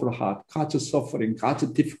sorrowful heart, God's suffering, God's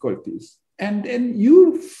difficulties, and then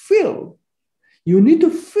you need to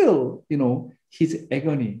feel, his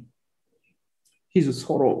agony, his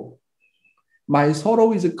sorrow. My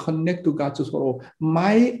sorrow is connect to God's sorrow.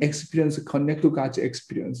 My experience connect to God's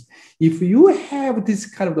experience. If you have this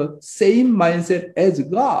kind of the same mindset as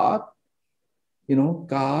God,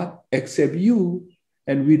 God accept you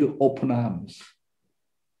and with open arms.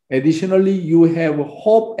 Additionally, you have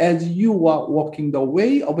hope as you are walking the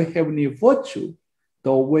way of heavenly virtue,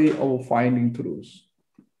 the way of finding truth.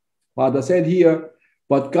 Father said here,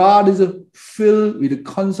 but God is filled with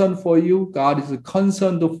concern for you. God is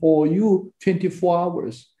concerned for you 24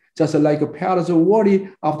 hours. Just like a parents worry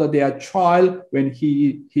after their child when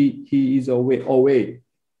he is away.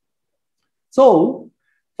 So,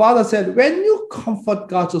 Father said, when you comfort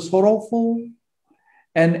God's sorrowful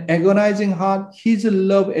and agonizing heart, his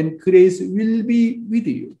love and grace will be with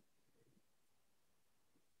you.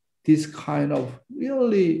 This kind of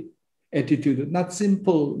really attitude, not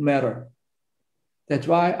simple matter. That's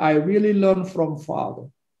why I really learned from Father.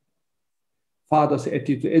 Father's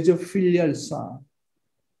attitude as a filial son.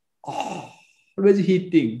 Always he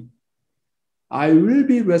think, I will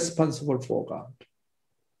be responsible for God.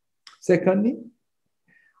 Secondly,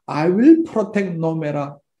 I will protect no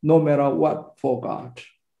matter what for God.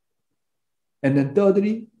 And then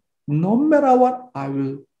thirdly, no matter what, I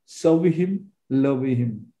will serve him, love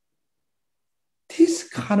him. This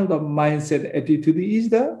kind of the mindset attitude is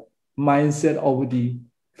the mindset of the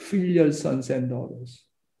filial sons and daughters.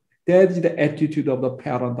 That is the attitude of the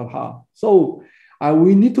parental heart. So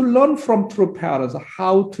we need to learn from true parents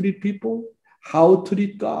how to treat people, how to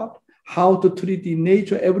treat God, how to treat the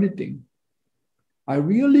nature, everything. I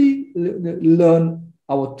really learn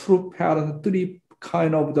our true parents, three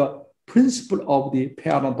kind of the principle of the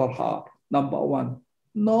parental heart. Number one,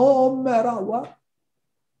 no matter what,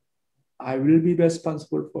 I will be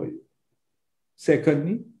responsible for you.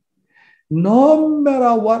 Secondly, no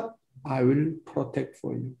matter what, I will protect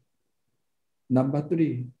for you. Number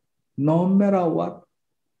three, no matter what,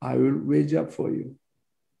 I will wage up for you.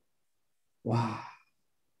 Wow.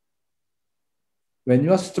 When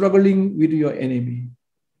you are struggling with your enemy,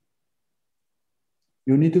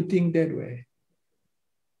 you need to think that way.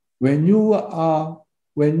 When you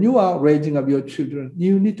are raising up your children,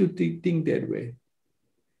 you need to think that way.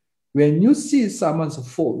 When you see someone's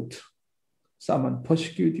fault, someone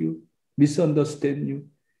persecute you, misunderstand you,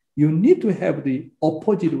 you need to have the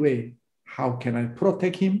opposite way. How can I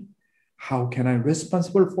protect him? How can I be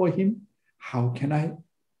responsible for him? How can I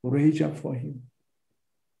raise up for him?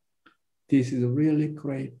 This is a really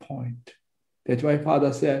great point. That's why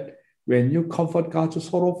Father said, when you comfort God's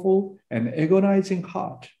sorrowful and agonizing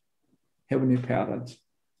heart, Heavenly Parents,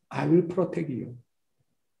 I will protect you.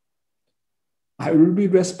 I will be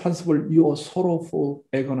responsible for your sorrowful,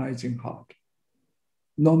 agonizing heart.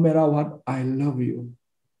 No matter what, I love you.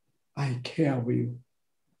 I care for you.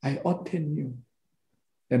 I attend you.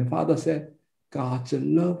 Then Father said, God's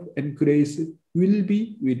love and grace will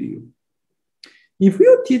be with you. If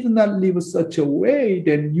you did not live such a way,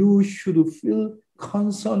 then you should feel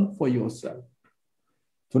concern for yourself.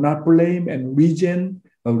 Do not blame and resent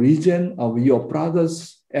of your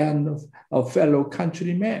brothers and fellow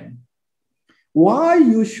countrymen. Why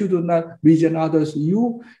you should not resent others?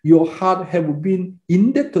 Your heart have been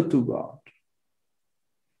indebted to God.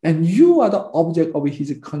 And you are the object of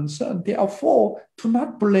his concern. Therefore, do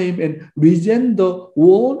not blame and resent the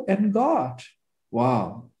world and God.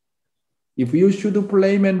 Wow. If you should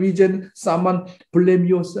blame and resent someone, blame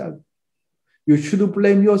yourself. You should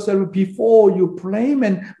blame yourself before you blame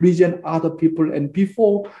and resent other people and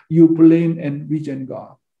before you blame and resent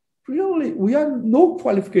God. Really, we have no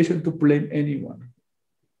qualification to blame anyone.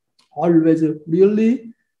 Always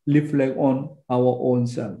really reflect on our own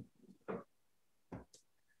self.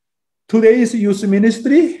 Today's youth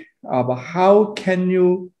ministry, how can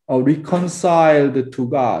you reconcile to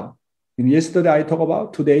God? And yesterday I talked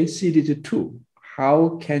about today, series 2.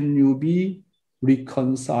 How can you be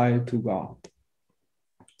reconciled to God?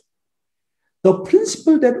 The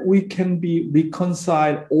principle that we can be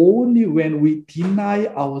reconciled only when we deny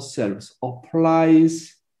ourselves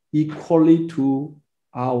applies equally to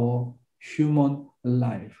our human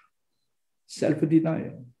life.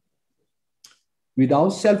 Self-denial. Without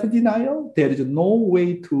self-denial, there is no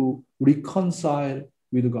way to reconcile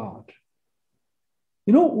with God.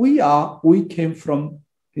 We came from,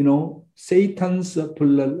 Satan's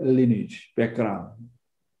lineage background.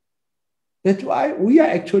 That's why we are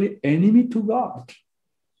actually enemy to God.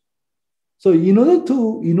 So in order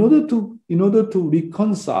to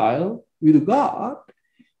reconcile with God,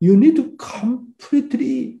 you need to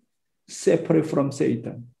completely separate from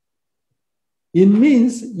Satan. It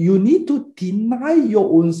means you need to deny your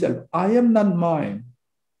own self. I am not mine.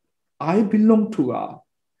 I belong to God.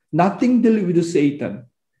 nothing deal with Satan.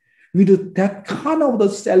 With that kind of the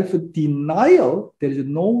self-denial, there is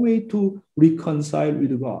no way to reconcile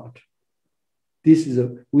with God. This is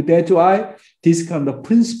that's why this kind of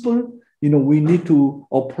principle, we need to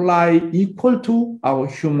apply equal to our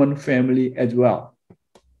human family as well.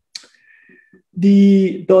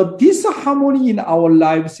 The disharmony in our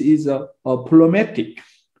lives is problematic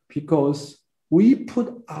because we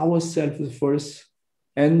put ourselves first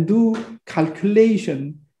and do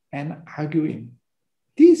calculation and arguing.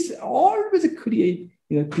 This always create,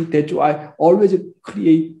 that's why always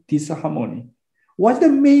create disharmony. What's the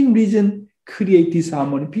main reason create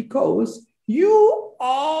disharmony? Because you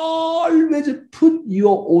always put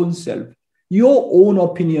your own self, your own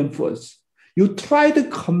opinion first. You try to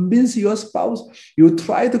convince your spouse, you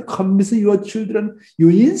try to convince your children, you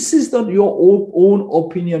insist on your own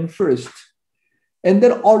opinion first. And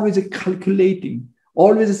then always calculating,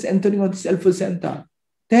 always centering on self-center.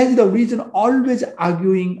 That's the reason always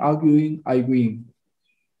arguing.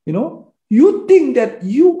 You think that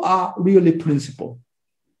you are really principled.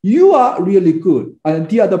 You are really good, and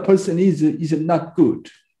the other person is not good.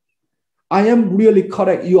 I am really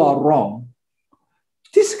correct, you are wrong.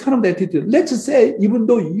 This kind of attitude. Let's say, even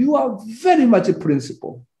though you are very much a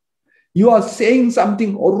principle, you are saying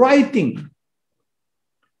something or writing,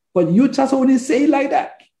 but you just only say like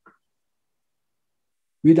that,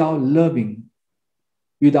 without loving,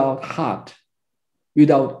 without heart,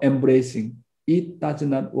 without embracing. It does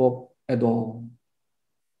not work at all.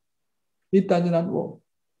 It does not work.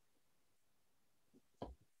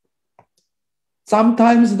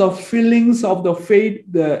 Sometimes the feelings of the faith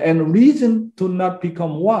and reason do not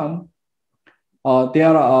become one.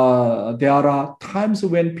 There are times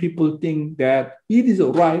when people think that it is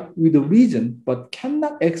right with the reason, but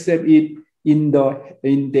cannot accept it in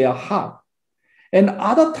their heart. And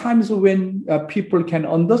other times when people can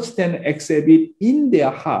understand, accept it in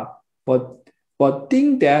their heart, but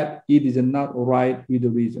think that it is not right with the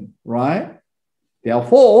reason, right?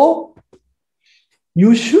 Therefore,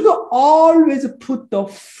 you should always put the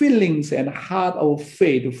feelings and heart of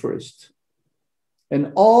faith first.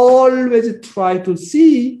 And always try to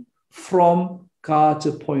see from God's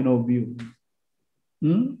point of view.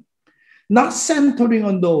 Not centering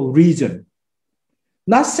on the reason.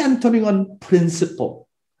 Not centering on principle.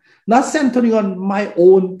 Not centering on my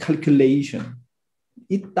own calculation.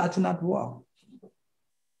 It does not work.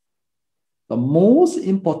 The most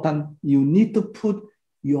important, you need to put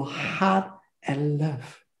your heart and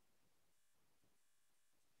love.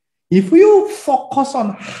 If you focus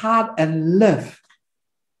on heart and love,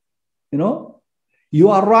 you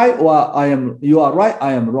are right or you are right,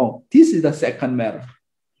 I am wrong. This is the second matter.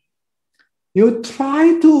 You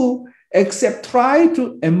try to accept, try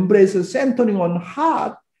to embrace centering on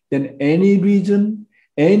heart, then any reason,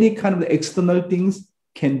 any kind of external things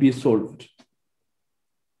can be solved.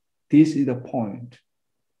 This is the point.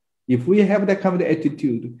 If we have that kind of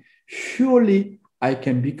attitude, surely I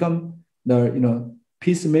can become the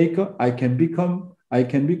peacemaker. I can become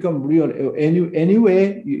real.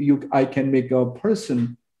 Anyway, I can make a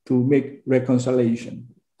person to make reconciliation.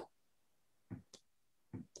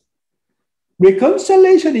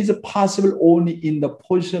 Reconciliation is possible only in the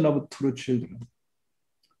position of true children.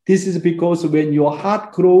 This is because when your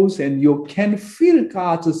heart grows and you can feel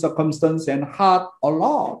God's circumstance and heart a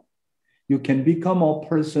lot, you can become a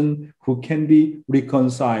person who can be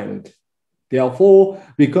reconciled. Therefore,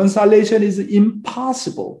 reconciliation is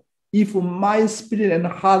impossible if my spirit and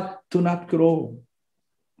heart do not grow.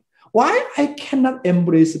 Why I cannot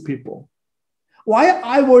embrace people? Why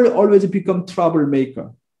I will always become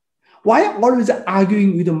troublemaker? Why I'm always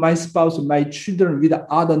arguing with my spouse, my children, with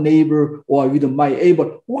other neighbor, or with my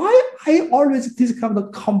neighbor? Why I always this kind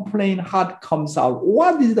of complaint heart comes out?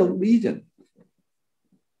 What is the reason?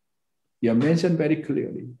 You mentioned very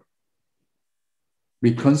clearly.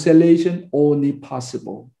 Reconciliation only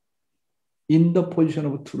possible in the position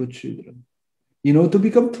of true children. In order to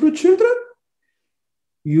become true children,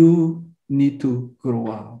 you need to grow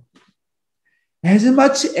up. As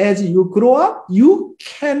much as you grow up, you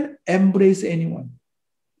can embrace anyone.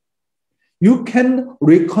 You can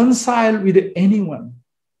reconcile with anyone.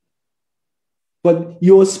 But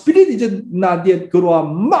your spirit is not yet grow up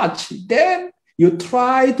much, then you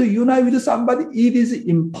try to unite with somebody, it is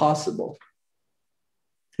impossible.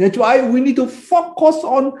 That's why we need to focus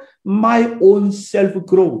on my own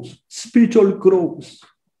self-growth, spiritual growth.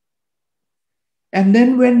 And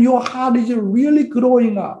then when your heart is really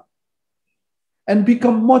growing up and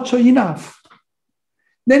become mature enough,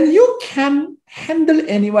 then you can handle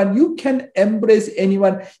anyone, you can embrace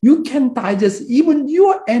anyone, you can digest even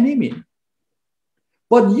your enemy.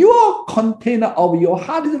 But your container of your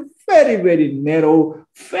heart is very, very narrow,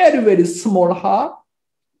 very, very small heart,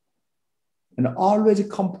 and always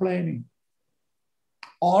complaining,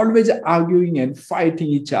 always arguing and fighting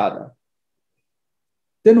each other.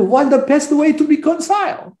 Then what's the best way to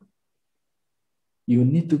reconcile? You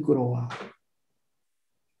need to grow up.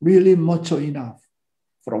 Really mature enough.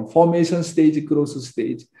 From formation stage, growth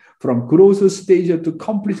stage. From growth stage to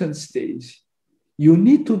completion stage. You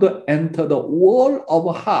need to enter the world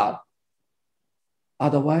of heart.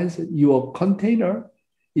 Otherwise, your container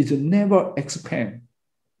is never expand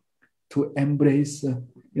to embrace,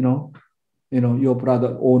 your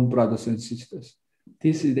own brothers and sisters.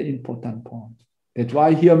 This is the important point. That's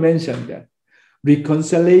why here mentioned that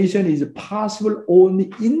reconciliation is possible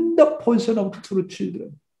only in the position of true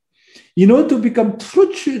children. In order to become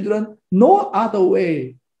true children, no other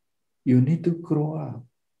way. You need to grow up.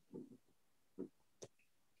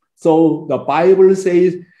 So the Bible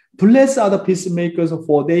says, blessed are the peacemakers,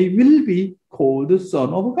 for they will be called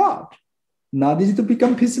son of God. Not easy to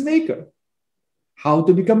become peacemaker. How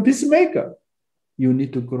to become peacemaker? You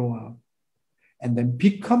need to grow up and then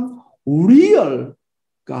become real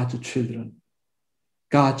God's children.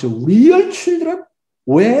 God's real children,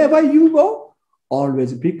 wherever you go,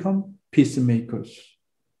 always become peacemakers.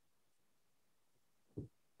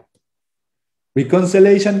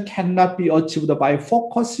 Reconciliation cannot be achieved by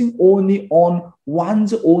focusing only on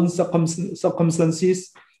one's own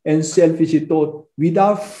circumstances and selfish thought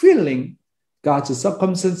without feeling God's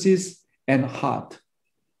circumstances and heart.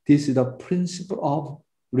 This is the principle of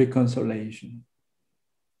reconciliation.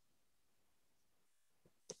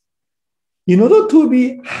 In order to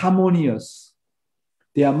be harmonious,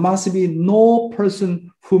 there must be no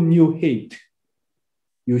person whom you hate.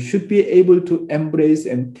 You should be able to embrace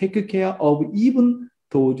and take care of even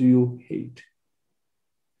those you hate.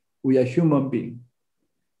 We are human beings.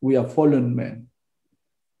 We are fallen men.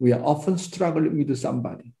 We are often struggling with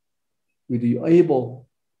somebody, with you able.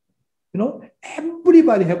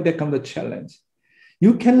 Everybody have that kind of challenge.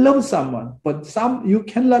 You can love someone, but you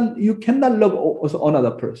cannot love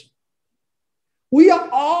another person. We are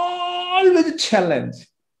always challenged.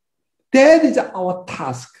 That is our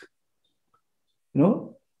task.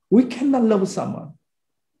 We cannot love someone.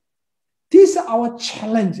 This is our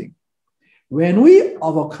challenging. When we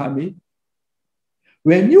overcome it,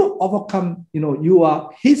 when you overcome, you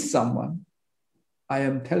are hate someone, I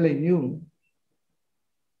am telling you,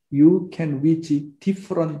 you can reach a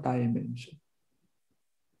different dimension.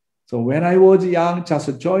 So when I was young,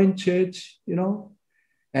 just joined church,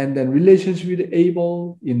 and then relationship with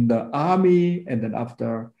Abel in the army, and then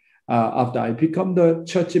after I become the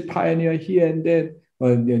church pioneer here and there,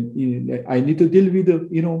 I need to deal with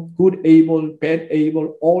good Abel, bad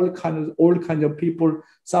Abel, all kinds of people.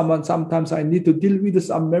 Sometimes I need to deal with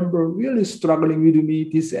some member really struggling with me,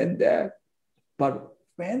 this and that. But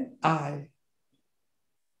when I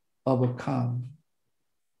overcome,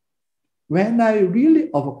 when I really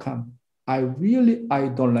overcome, I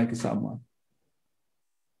don't like someone.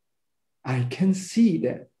 I can see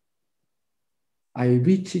that I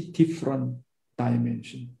reach a different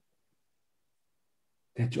dimension.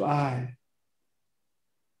 That's why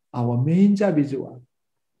our main job is what?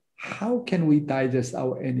 How can we digest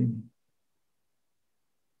our enemy?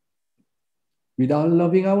 Without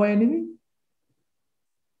loving our enemy,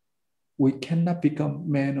 we cannot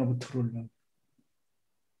become men of true love.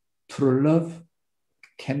 True love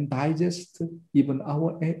can digest even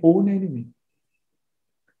our own enemy.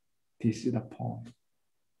 This is the point.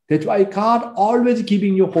 That's why God always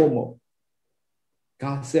giving you homework.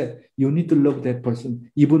 God said, you need to love that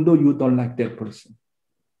person, even though you don't like that person.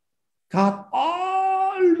 God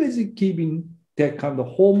always giving that kind of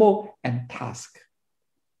homework and task.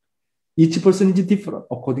 Each person is different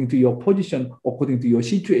according to your position, according to your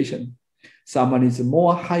situation. Someone is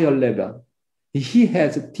more higher level. He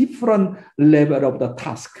has a different level of the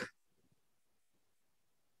task.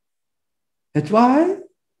 That's why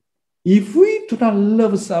if we do not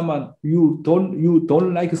love someone, you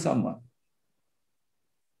don't like someone,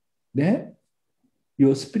 then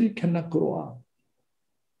your spirit cannot grow up.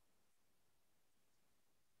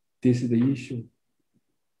 This is the issue.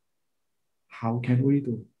 How can we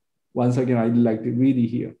do? Once again, I'd like to read it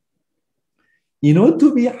here. In order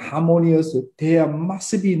to be harmonious, there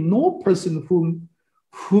must be no person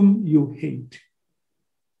whom you hate.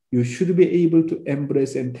 You should be able to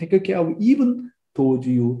embrace and take care of even those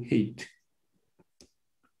you hate.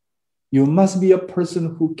 You must be a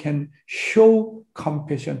person who can show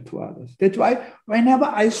compassion to others. That's why whenever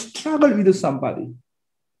I struggle with somebody,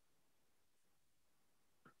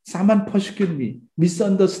 someone persecute me,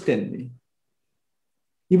 misunderstand me,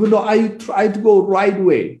 even though I try to go right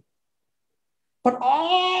way. But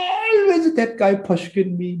always that guy persecute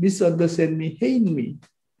me, misunderstand me, hate me.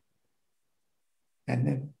 And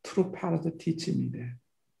then true parents teach me that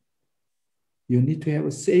you need to have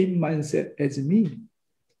the same mindset as me.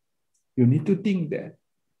 You need to think that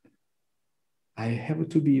I have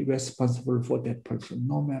to be responsible for that person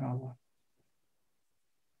no matter what.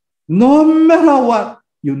 No matter what,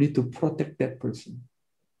 you need to protect that person.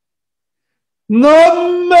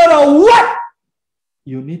 No matter what,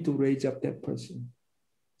 you need to raise up that person,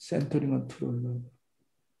 centering on true love.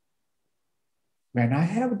 When I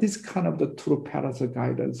have this kind of the true parents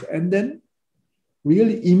guidance, and then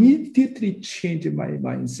really immediately change my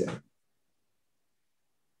mindset.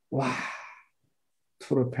 Wow,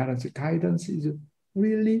 true parents guidance is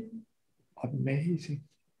really amazing,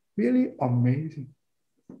 really amazing.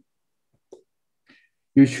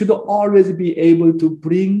 You should always be able to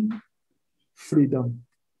bring freedom,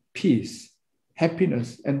 peace,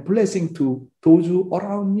 happiness, and blessing to those who are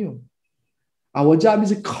around you. Our job is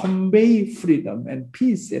to convey freedom and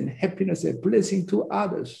peace and happiness and blessing to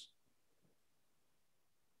others.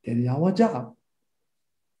 That is our job.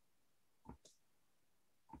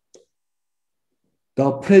 The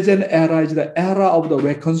present era is the era of the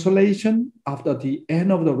reconciliation after the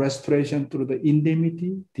end of the restoration through the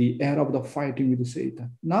indemnity, the era of the fighting with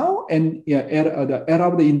Satan. Now, the era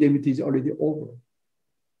of the indemnity is already over.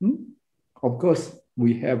 Of course,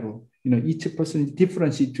 we have, each person is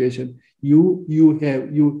different situation. You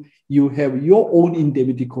have your own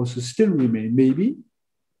indemnity costs still remain, maybe.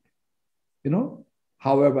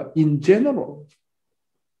 However, in general,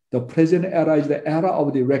 the present era is the era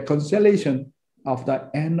of the reconciliation of the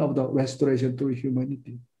end of the restoration to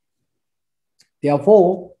humanity.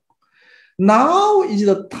 Therefore, now is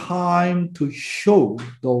the time to show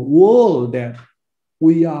the world that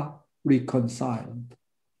we are reconciled.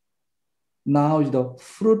 Now is the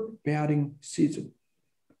fruit-bearing season.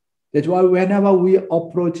 That's why whenever we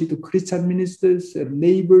approach to Christian ministers and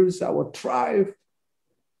neighbors, our tribe,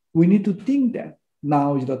 we need to think that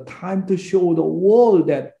now is the time to show the world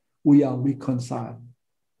that we are reconciled.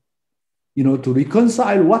 To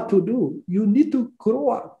reconcile what to do, you need to grow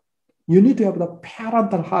up. You need to have the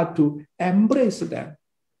parental heart to embrace them.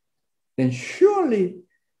 Then surely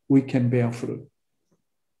we can bear fruit.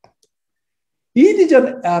 It is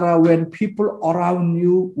an era when people around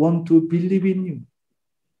you want to believe in you.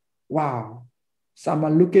 Wow.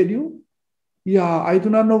 Someone look at you. Yeah, I do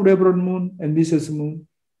not know Reverend Moon and Mrs. Moon.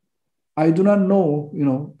 I do not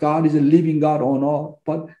know, God is a living God or not.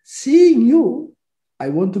 But seeing you, I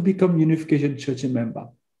want to become Unification Church member.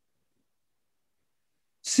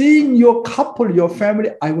 Seeing your couple, your family,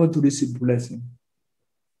 I want to receive blessing.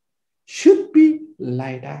 Should be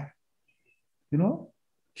like that.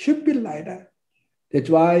 Should be like that. That's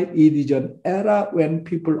why it is an era when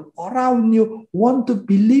people around you want to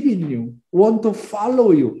believe in you, want to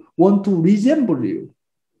follow you, want to resemble you.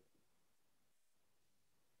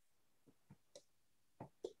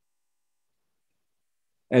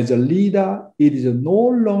 As a leader, it is no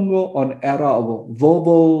longer an era of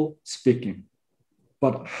verbal speaking,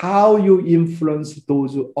 but how you influence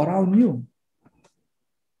those around you.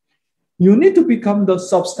 You need to become the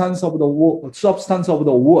substance of the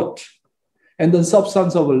word, and the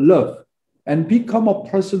substance of love, and become a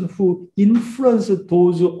person who influences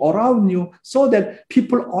those around you so that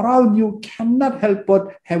people around you cannot help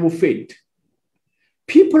but have faith.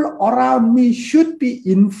 People around me should be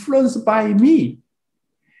influenced by me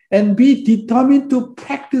and be determined to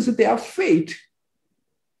practice their faith.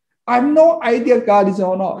 I have no idea God is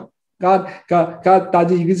or not. God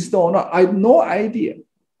does exist or not. I have no idea.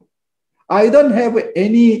 I don't have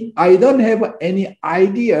any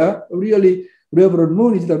idea really Reverend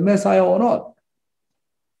Moon is the Messiah or not.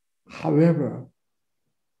 However,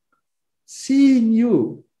 seeing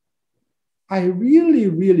you, I really,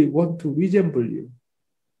 really want to resemble you.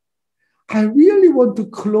 I really want to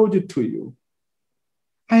close to you.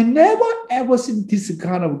 I never ever seen this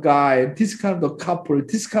kind of guy, this kind of couple,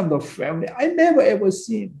 this kind of family. I never ever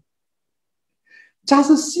seen.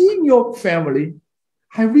 Just seeing your family,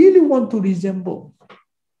 I really want to resemble.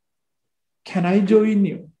 Can I join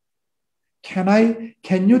you?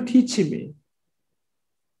 Can you teach me?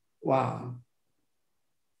 Wow.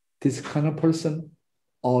 This kind of person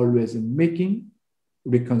always making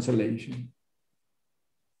reconciliation.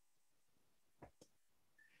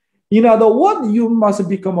 In other words, you must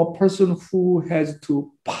become a person who has the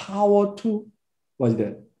power to,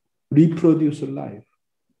 reproduce life.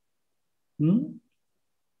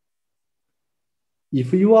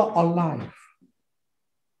 If you are alive,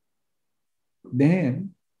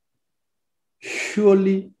 then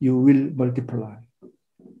surely you will multiply.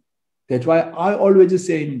 That's why I always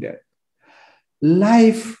saying that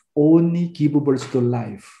life only gives birth to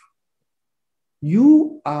life.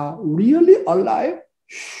 You are really alive,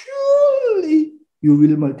 surely you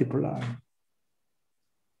will multiply.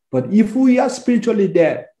 But if we are spiritually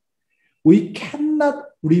dead, we cannot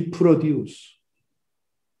reproduce.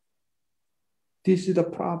 This is the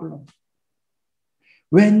problem.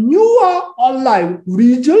 When you are alive,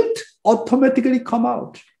 result automatically come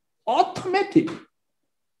out. Automatic.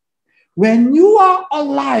 When you are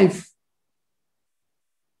alive,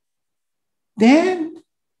 then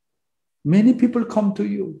many people come to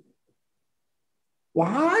you.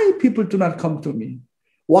 Why people do not come to me?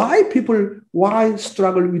 Why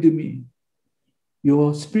struggle with me?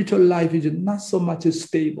 Your spiritual life is not so much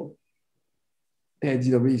stable. That's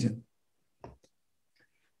the reason.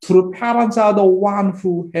 True parents are the one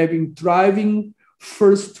who having driving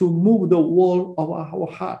first to move the wall of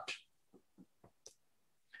our heart.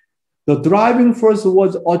 The driving force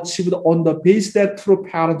was achieved on the basis that true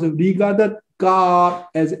parents regarded God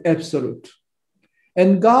as absolute.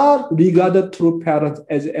 And God regarded true parents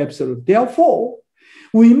as absolute. Therefore,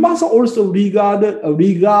 we must also regard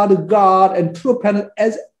God and true parents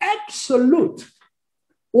as absolute.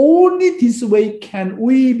 Only this way can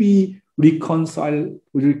we be reconciled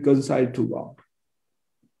to God.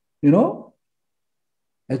 You know?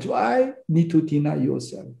 That's why you need to deny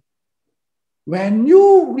yourself. When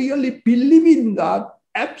you really believe in God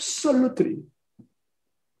absolutely,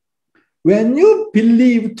 when you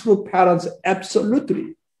believe true parents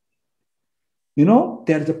absolutely, you know,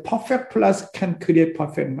 there's a perfect plus can create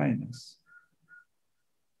perfect minus.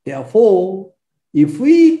 Therefore, if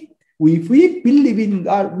we believe in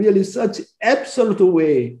God really such absolute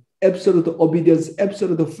way, absolute obedience,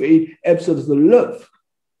 absolute faith, absolute love,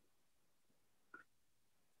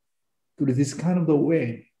 through this kind of the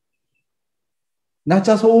way, not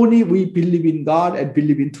just only we believe in God and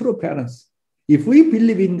believe in true parents. If we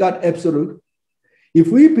believe in God absolute, if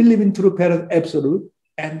we believe in true parents absolute,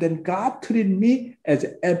 and then God treat me as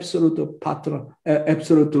absolute partner,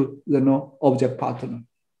 absolute object partner.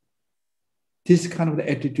 This kind of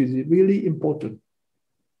attitude is really important.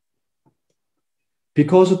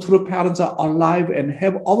 Because true parents are alive and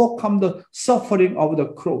have overcome the suffering of the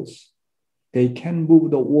cross, they can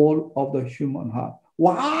move the wall of the human heart.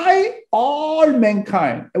 Why all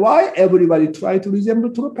mankind, why everybody try to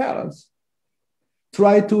resemble true parents?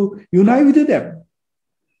 Try to unite with them?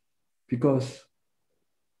 Because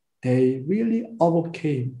they really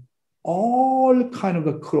overcame all kind of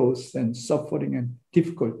the cross and suffering and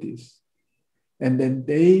difficulties. And then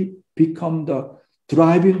they become the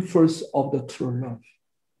driving force of the true love.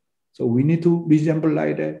 So we need to resemble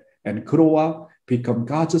like that and grow up, become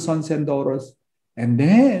God's sons and daughters, and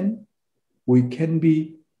then we can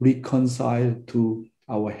be reconciled to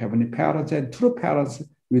our heavenly parents and true parents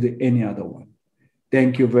with any other one.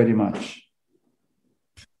 Thank you very much.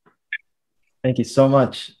 Thank you so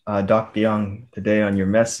much, Dr. Young, today on your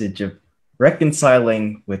message of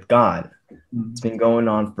reconciling with God. It's been going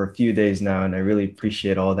on for a few days now, and I really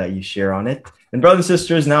appreciate all that you share on it. And brothers and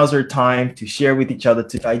sisters, now's our time to share with each other,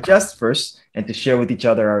 to digest first, and to share with each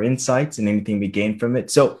other our insights and anything we gain from it.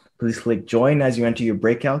 So please click join as you enter your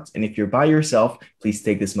breakouts. And if you're by yourself, please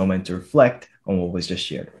take this moment to reflect on what was just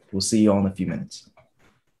shared. We'll see you all in a few minutes.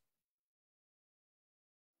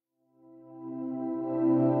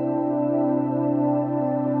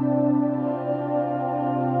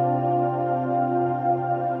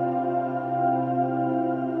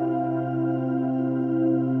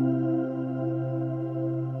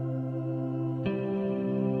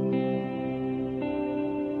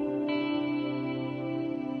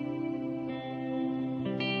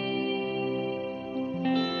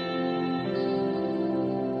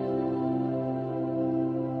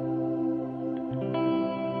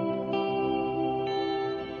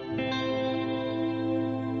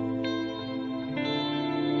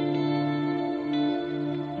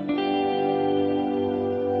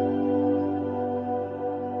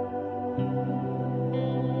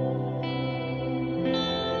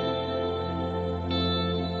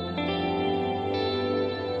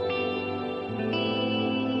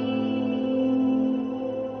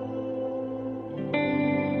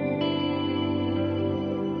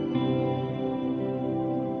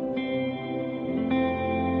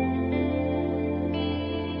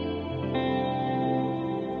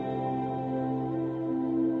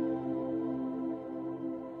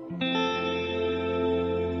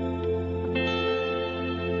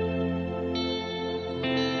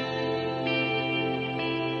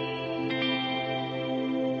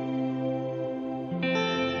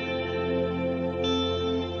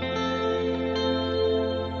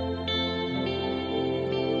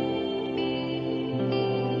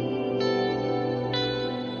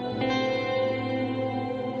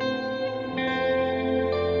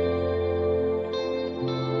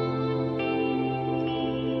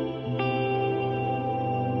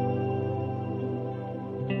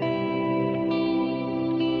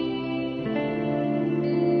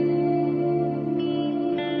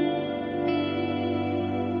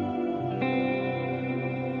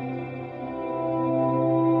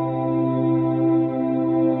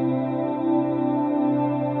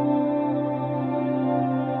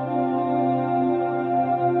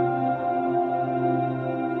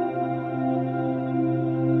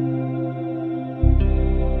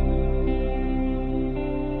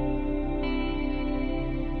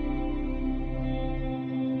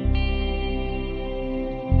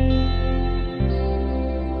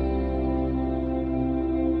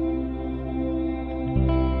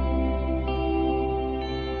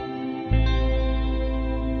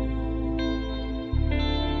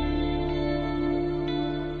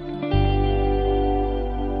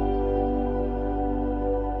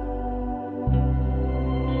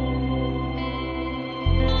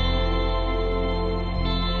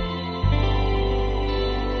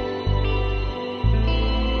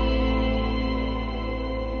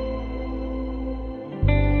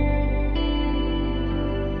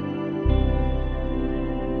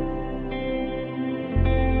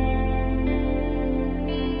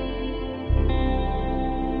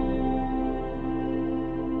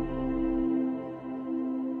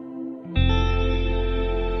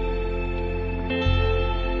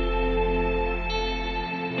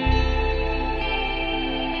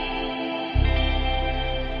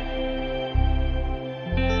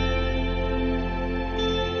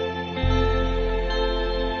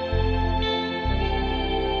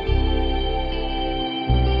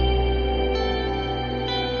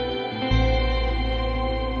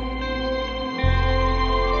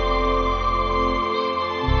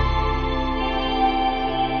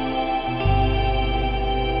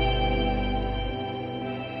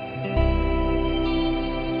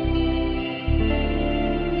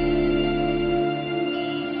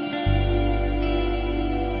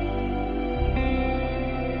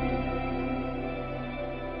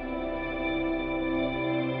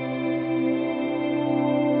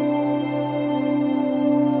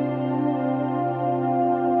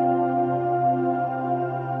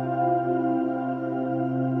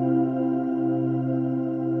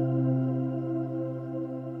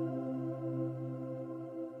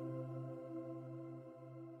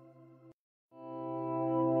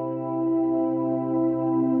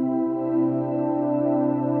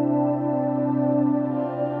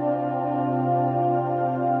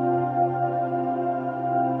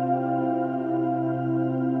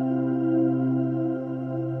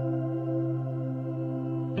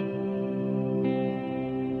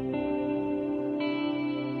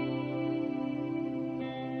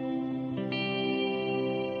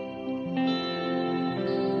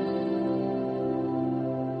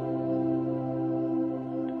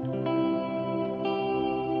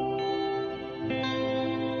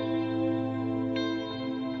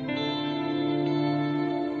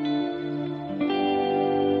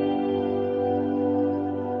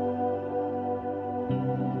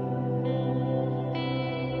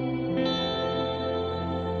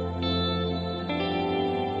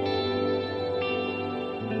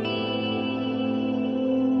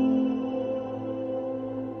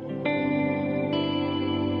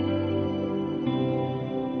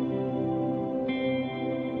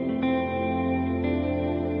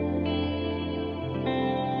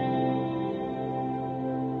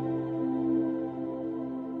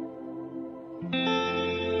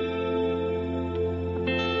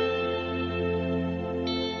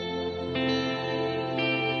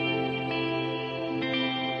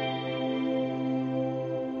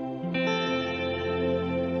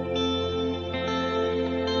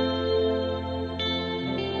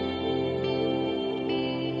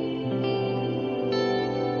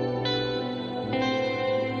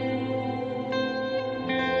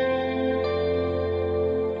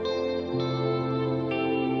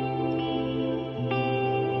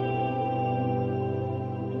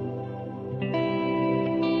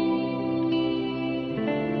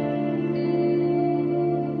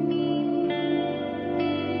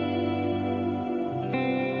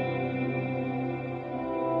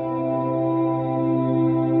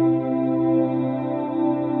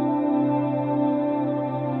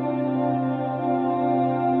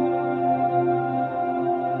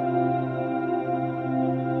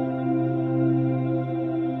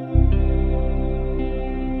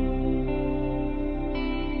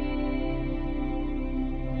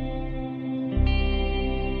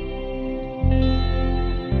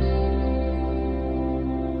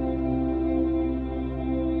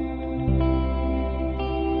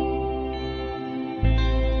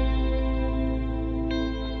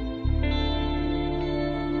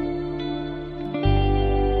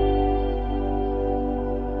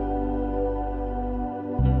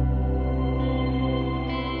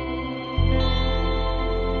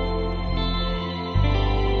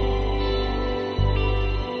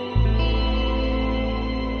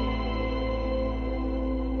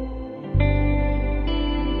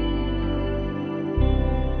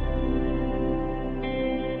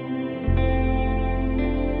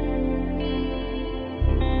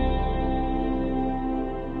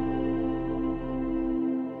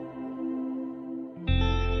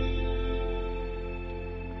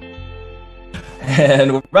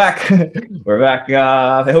 And we're back. We're back.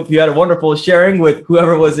 I hope you had a wonderful sharing with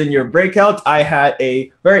whoever was in your breakout. I had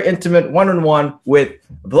a very intimate one-on-one with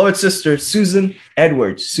beloved sister Susan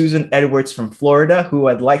Edwards. Susan Edwards from Florida, who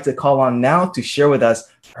I'd like to call on now to share with us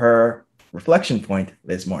her reflection point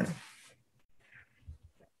this morning.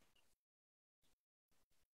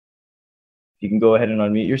 You can go ahead and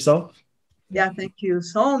unmute yourself. Yeah, thank you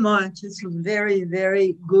so much. This was very,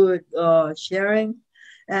 very good sharing.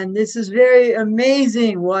 And this is very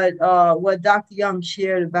amazing what Dr. Young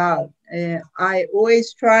shared about. I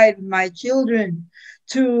always tried with my children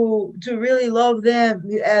to really love them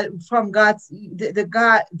from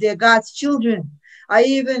they're God's children. I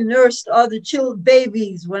even nursed other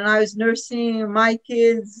babies when I was nursing my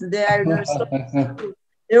kids. I nursed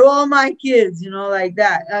they're all my kids, like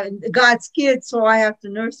that. God's kids, so I have to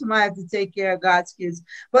nurse them. I have to take care of God's kids.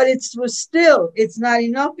 But it's not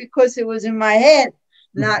enough because it was in my head,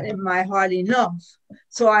 not in my heart enough.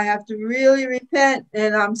 So I have to really repent,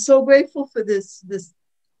 and I'm so grateful for this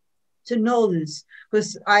to know this,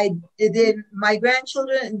 because my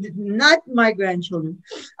grandchildren, not my grandchildren.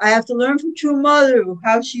 I have to learn from True Mother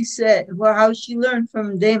how she learned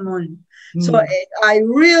from Damon. So I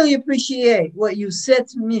really appreciate what you said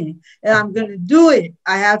to me, and I'm going to do it.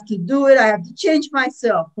 I have to do it. I have to change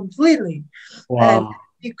myself completely and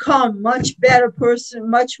become much better person,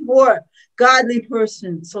 much more godly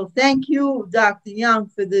person. So thank you, Dr. Young,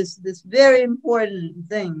 for this very important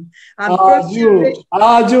thing. Hallelujah.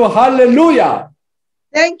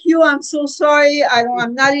 Thank you. I'm so sorry.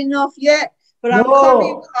 I'm not enough yet. But I'm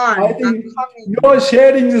coming on. I think your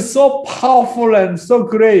sharing is so powerful and so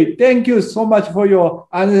great. Thank you so much for your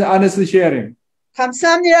honest sharing.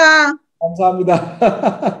 감사합니다. 감사합니다.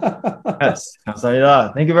 Yes,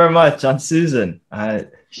 감사합니다. Thank you very much, Aunt Susan.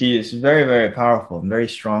 She is very, very powerful and very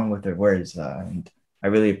strong with her words, and I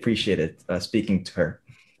really appreciate it speaking to her.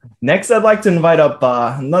 Next, I'd like to invite up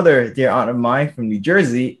another dear aunt of mine from New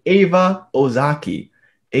Jersey, Ava Ozaki.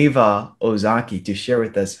 Ava Ozaki, to share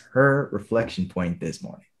with us her reflection point this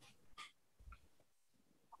morning.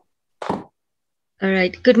 All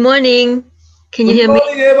right. Good morning. Can you hear me? Good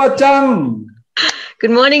morning, Rev.Chung.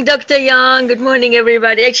 Good morning, Dr. Young. Good morning,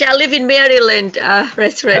 everybody. Actually, I live in Maryland.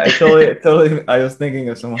 Restaurant. I was thinking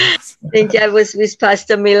of someone else. Thank you. I was with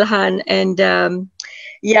Pastor Milhan, and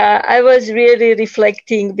I was really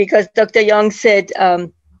reflecting because Dr. Young said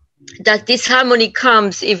that this harmony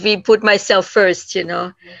comes if we put myself first,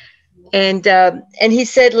 and he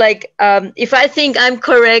said, like, if I think I'm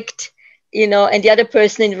correct, and the other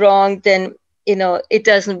person is wrong, then it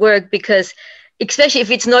doesn't work, because especially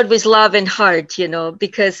if it's not with love and heart,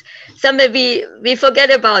 because sometimes we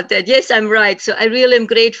forget about that. Yes, I'm right. So I really am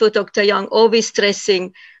grateful, Dr. Young, always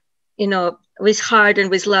stressing, with heart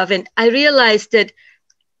and with love. And I realized that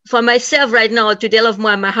for myself right now, to develop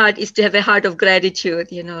more my heart is to have a heart of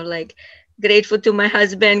gratitude, like grateful to my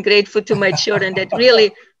husband, grateful to my children. That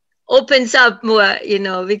really opens up more,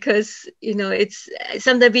 because, it's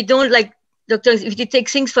sometimes we don't, like doctors, if you take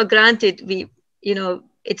things for granted,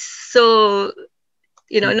 it's so,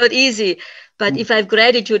 not easy. But if I have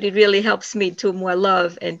gratitude, it really helps me to more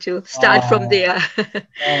love and to start from there.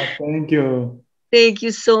 Thank you. Thank you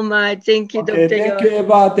so much. Thank you, Dr. Thank you,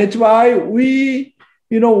 Eva. That's why we,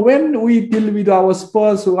 when we deal with our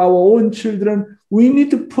spouse or our own children, we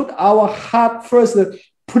need to put our heart first. The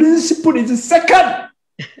principle is second.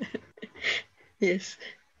 Yes.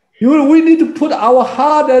 We need to put our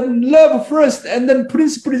heart and love first, and then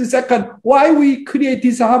principle is second. Why we create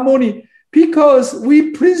this harmony? Because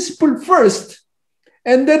we principle first,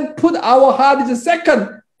 and then put our heart is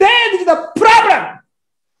second. That is the problem.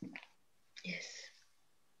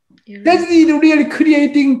 That's really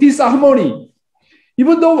creating this harmony.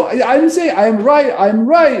 Even though I'm saying I'm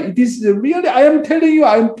right. It is really, I am telling you,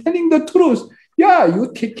 I'm telling the truth. Yeah,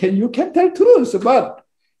 you can tell truth, but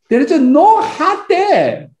there is no heart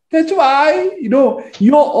there. That's why,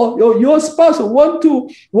 your spouse want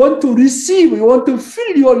to receive, you want to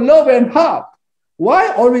feel your love and heart.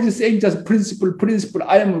 Why always saying just principle,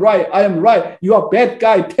 I am right. You are bad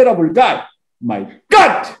guy, terrible guy. My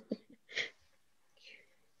God.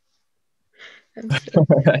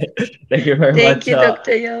 Right. Thank you very much. Thank you,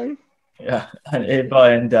 Dr. Young. Yeah, and Eva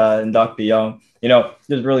and Dr. Young.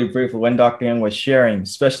 Just really briefly, when Dr. Young was sharing,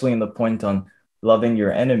 especially in the point on loving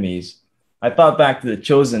your enemies, I thought back to the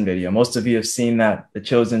Chosen video. Most of you have seen the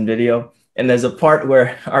Chosen video. And there's a part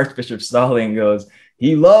where Archbishop Stalin goes,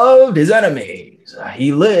 he loved his enemies.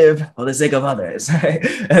 He lived for the sake of others.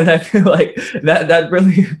 And I feel like that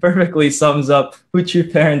really perfectly sums up who true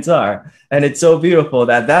parents are. And it's so beautiful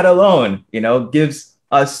that alone, gives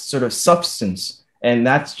us sort of substance. And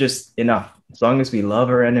that's just enough. as long as we love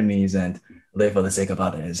our enemies and live for the sake of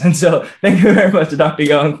others. And so thank you very much, Dr.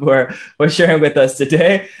 Young, for sharing with us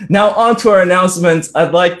today. Now on to our announcements.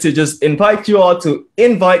 I'd like to just invite you all to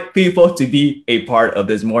invite people to be a part of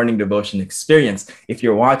this morning devotion experience. If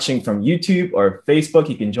you're watching from YouTube or Facebook,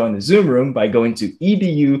 you can join the Zoom room by going to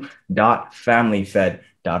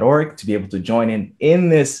edu.familyfed.org to be able to join in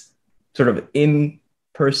this sort of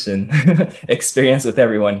in-person experience with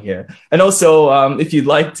everyone here. And also, if you'd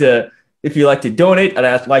like to donate,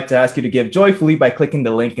 I'd like to ask you to give joyfully by clicking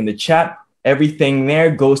the link in the chat. Everything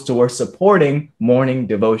there goes towards supporting morning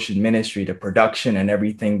devotion ministry, the production and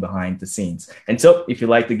everything behind the scenes. And so if you'd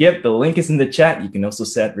like to give, the link is in the chat. You can also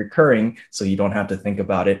set recurring so you don't have to think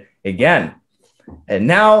about it again. And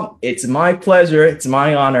now it's my pleasure, it's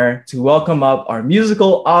my honor to welcome up our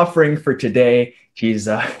musical offering for today. She's,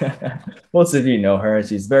 most of you know her.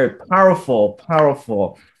 She's a very powerful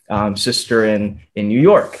sister in New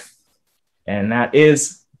York. And that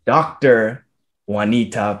is Dr.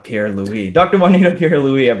 Juanita Pierre-Louis. Dr. Juanita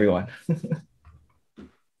Pierre-Louis, everyone.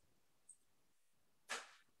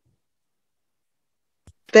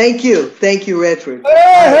 Thank you, Redford.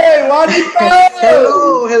 Hey, Juanita!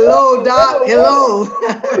 hello, Doc. Hello.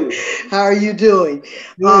 How are you doing?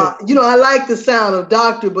 I like the sound of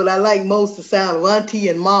doctor, but I like most the sound of auntie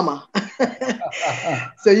and mama.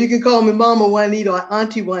 So you can call me Mama Juanita or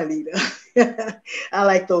Auntie Juanita. I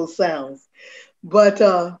like those sounds. But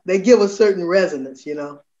they give a certain resonance, this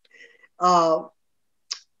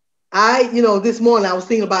morning I was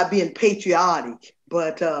thinking about being patriotic,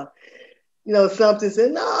 but, something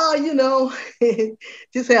said, no,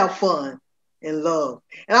 just have fun and love.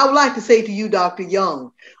 And I would like to say to you, Dr.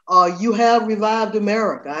 Young, you have revived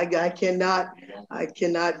America. I cannot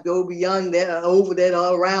go beyond that, over that,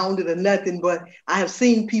 around it or nothing, but I have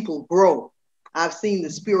seen people grow. I've seen the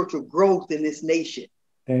spiritual growth in this nation.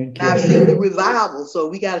 Thank you. I've seen the revival, so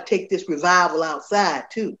we got to take this revival outside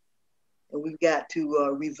too. And we've got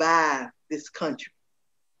to revive this country.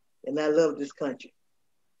 And I love this country.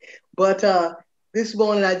 But this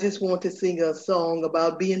morning, I just want to sing a song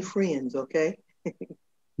about being friends, okay?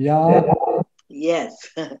 Yeah.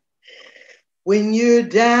 Yes. When you're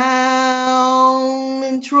down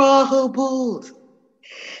and troubled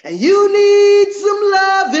and you need some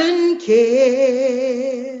love and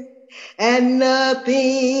care, and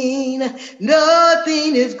nothing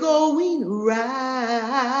is going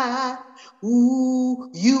right. Ooh,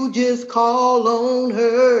 you just call on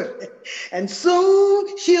her, and soon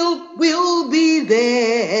will be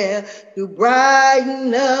there to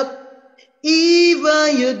brighten up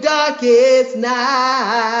even your darkest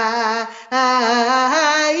night.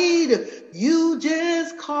 You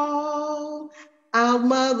just call out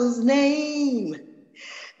mother's name,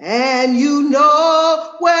 and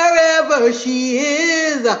wherever she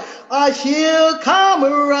is, she'll come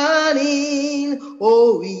running.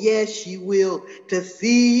 Oh, yes, she will, to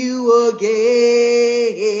see you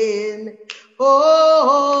again.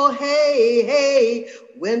 Oh, hey,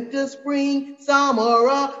 winter, spring, summer,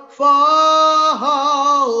 or fall.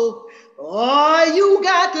 All you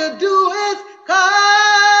got to do is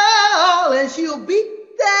call, and she'll be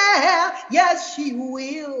there. Yes, she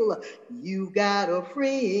will. You got a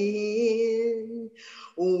friend.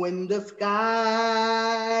 When the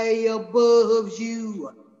sky above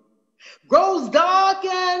you grows dark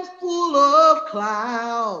and full of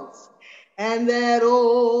clouds, and that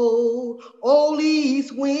old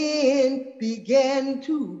east wind began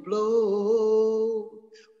to blow,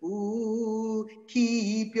 ooh,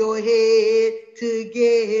 keep your head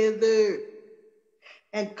together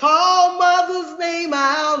and call mother's name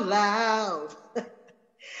out loud.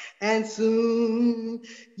 And soon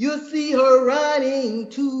you'll see her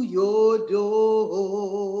running to your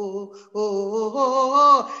door.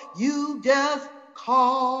 Oh, you just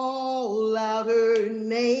call out her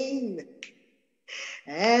name,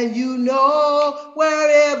 and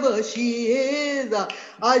wherever she is,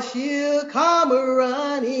 she'll come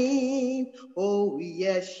running. Oh,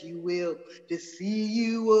 yes, she will, to see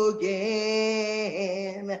you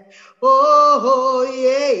again. Oh,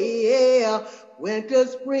 yeah. Winter,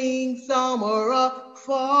 spring, summer, or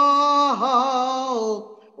fall.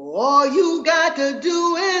 All you got to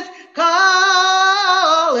do is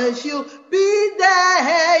call, and she'll be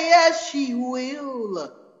there. Yes, she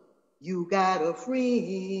will. You got a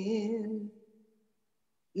friend.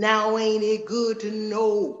 Now ain't it good to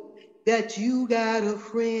know that you got a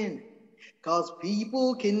friend? 'Cause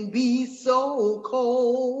people can be so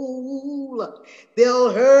cold. They'll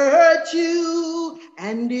hurt you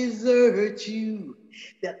and desert you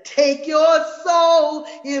They'll take your soul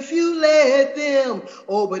if you let them.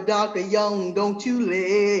 Oh, but Dr. Young, don't you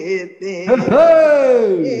let them.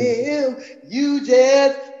 You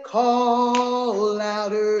just call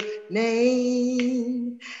out her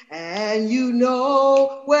name, and you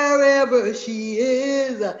know wherever she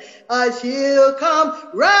is, she'll come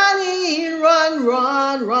running,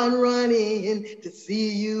 running to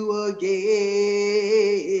see you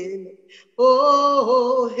again.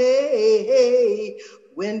 Oh, hey,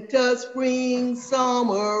 winter, spring,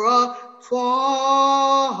 summer, or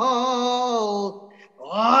fall.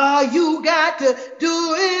 All you got to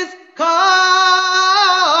do is call,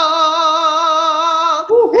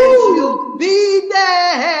 and she'll be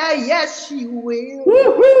there. Yes, she will.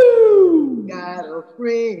 You got a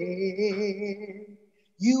friend.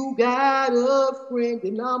 You got a friend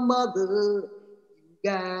in our mother. You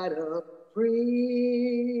got a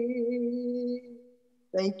friend.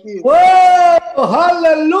 Thank you. Whoa!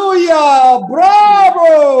 Hallelujah!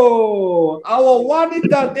 Bravo! Our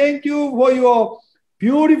Juanita, thank you for your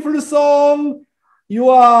beautiful song. You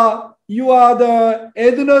are the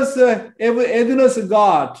Edna's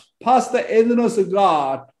God, Pastor Edna's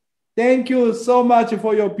God. Thank you so much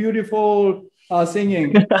for your beautiful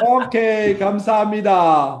singing. Okay,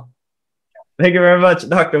 감사합니다. Thank you very much,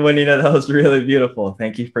 Dr. Juanita. That was really beautiful.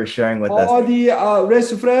 Thank you for sharing with us. The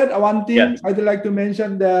rest, Fred, one thing Yes. I'd like to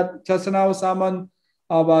mention that just now someone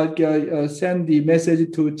sent the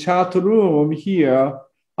message to chat room here.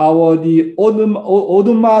 The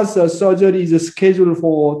Oduma's surgery is scheduled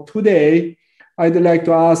for today. I'd like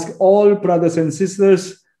to ask all brothers and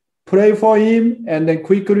sisters, pray for him and then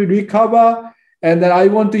quickly recover. And then I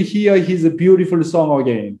want to hear his beautiful song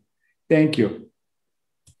again. Thank you.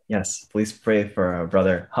 Yes, please pray for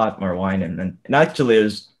Brother Hot Marwine. And actually,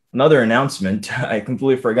 there's another announcement I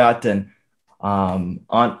completely forgot. And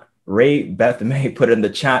Aunt Ray Beth May put in the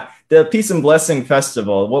chat. The Peace and Blessing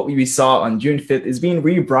Festival, what we saw on June 5th, is being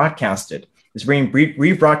rebroadcasted. It's being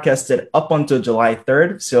rebroadcasted up until July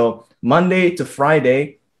 3rd. So Monday to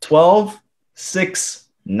Friday, 12, 6,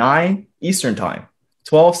 9 Eastern Time.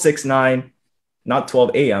 12, 6, 9, not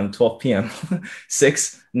 12 a.m., 12 p.m.,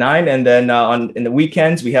 6, 9. And then in the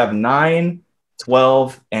weekends, we have 9,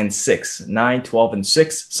 12, and 6. 9, 12, and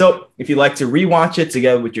 6. So if you'd like to rewatch it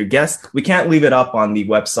together with your guests, we can't leave it up on the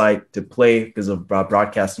website to play because of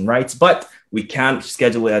broadcasting rights, but we can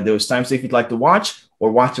schedule it at those times. So if you'd like to watch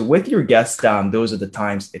or watch it with your guests, those are the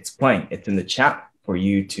times it's playing. It's in the chat for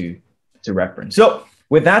you to reference. So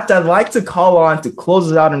with that, I'd like to call on to close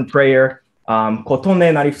it out in prayer,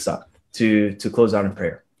 Kotone Narifsa, to close out in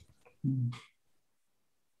prayer.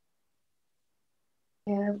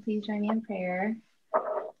 Yeah, please join me in prayer.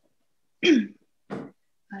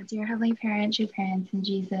 Dear Heavenly Parent, true parents in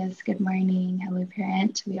Jesus, good morning, Heavenly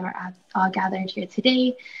Parent. We are all gathered here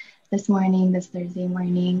today, this morning, this Thursday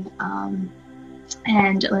morning,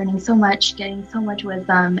 and learning so much, getting so much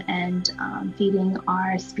wisdom, and feeding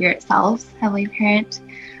our spirit selves, Heavenly Parent.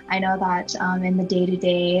 I know that in the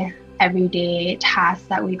day-to-day, everyday tasks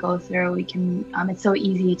that we go through, we can. It's so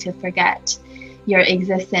easy to forget your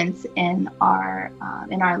existence in our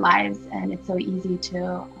lives, and it's so easy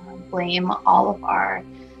to blame all of our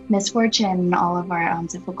misfortune, all of our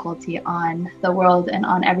difficulty on the world and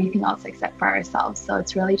on everything else except for ourselves. So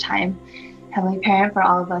it's really time, Heavenly Parent, for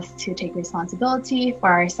all of us to take responsibility for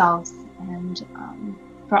ourselves and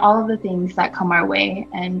for all of the things that come our way,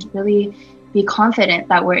 and really be confident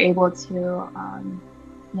that we're able to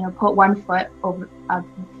put one foot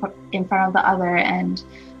in front of the other, and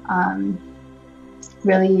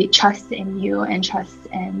really trust in you and trust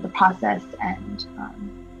in the process, and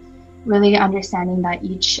really understanding that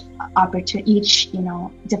each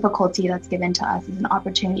difficulty that's given to us is an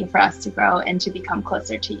opportunity for us to grow and to become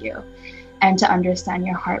closer to you, and to understand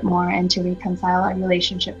your heart more, and to reconcile our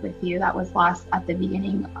relationship with you that was lost at the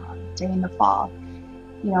beginning during the fall.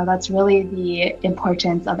 That's really the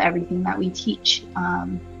importance of everything that we teach.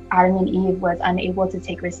 Adam and Eve was unable to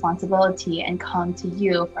take responsibility and come to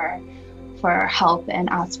you for help and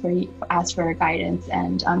ask for guidance,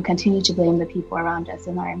 and continue to blame the people around us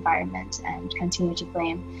in our environment, and continue to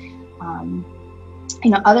blame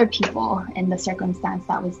other people in the circumstance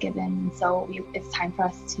that was given. So it's time for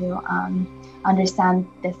us to understand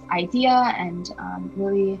this idea, and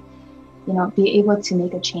really be able to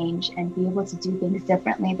make a change and be able to do things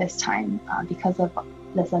differently this time because of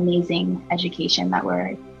this amazing education that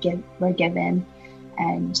we're given,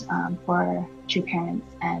 and for true parents,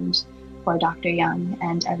 and for Dr. Young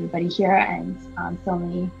and everybody here, and so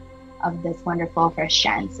many of this wonderful first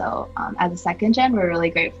gen. So as a second gen, we're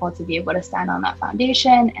really grateful to be able to stand on that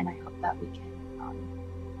foundation, and I hope that we can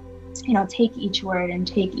take each word and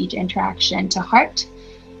take each interaction to heart,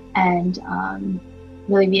 and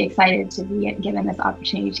really be excited to be given this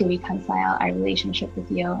opportunity to reconcile our relationship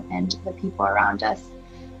with you and the people around us,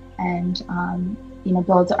 and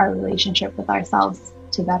build our relationship with ourselves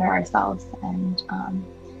to better ourselves. And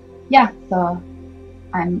so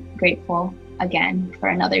I'm grateful again for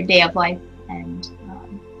another day of life, and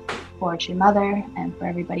for True Mother and for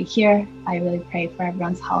everybody here. I really pray for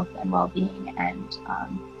everyone's health and well-being, and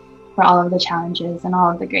for all of the challenges and all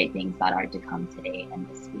of the great things that are to come today and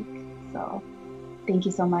this week. So thank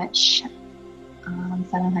you so much.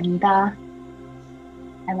 사랑합니다.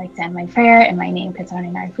 I'd like to end my prayer in my name,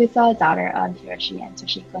 Katone Narfusa, daughter of Hiroshi and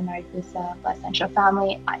Toshiko Narfusa, Blessed Central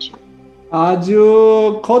Family, Aju.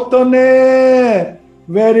 Aju, Kotone,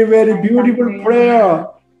 very, very beautiful prayer.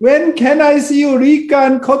 When can I see you, Rika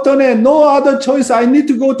and Kotone? No other choice. I need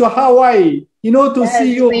to go to Hawaii, to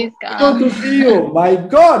see you. To see you. My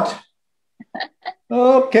God.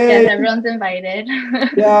 Okay. Yes, everyone's invited.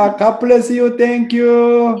 Yeah, God bless you. Thank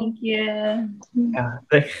you. Thank you. Yeah,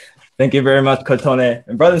 thank you very much, Kotone.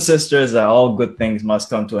 And brothers and sisters, all good things must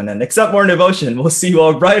come to an end, except more devotion. We'll see you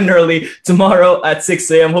all bright and early tomorrow at 6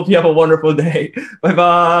 a.m. Hope you have a wonderful day.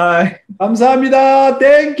 Bye-bye. 감사합니다.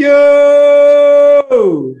 Thank you.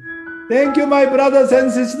 Thank you, my brothers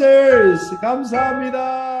and sisters.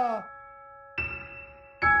 감사합니다.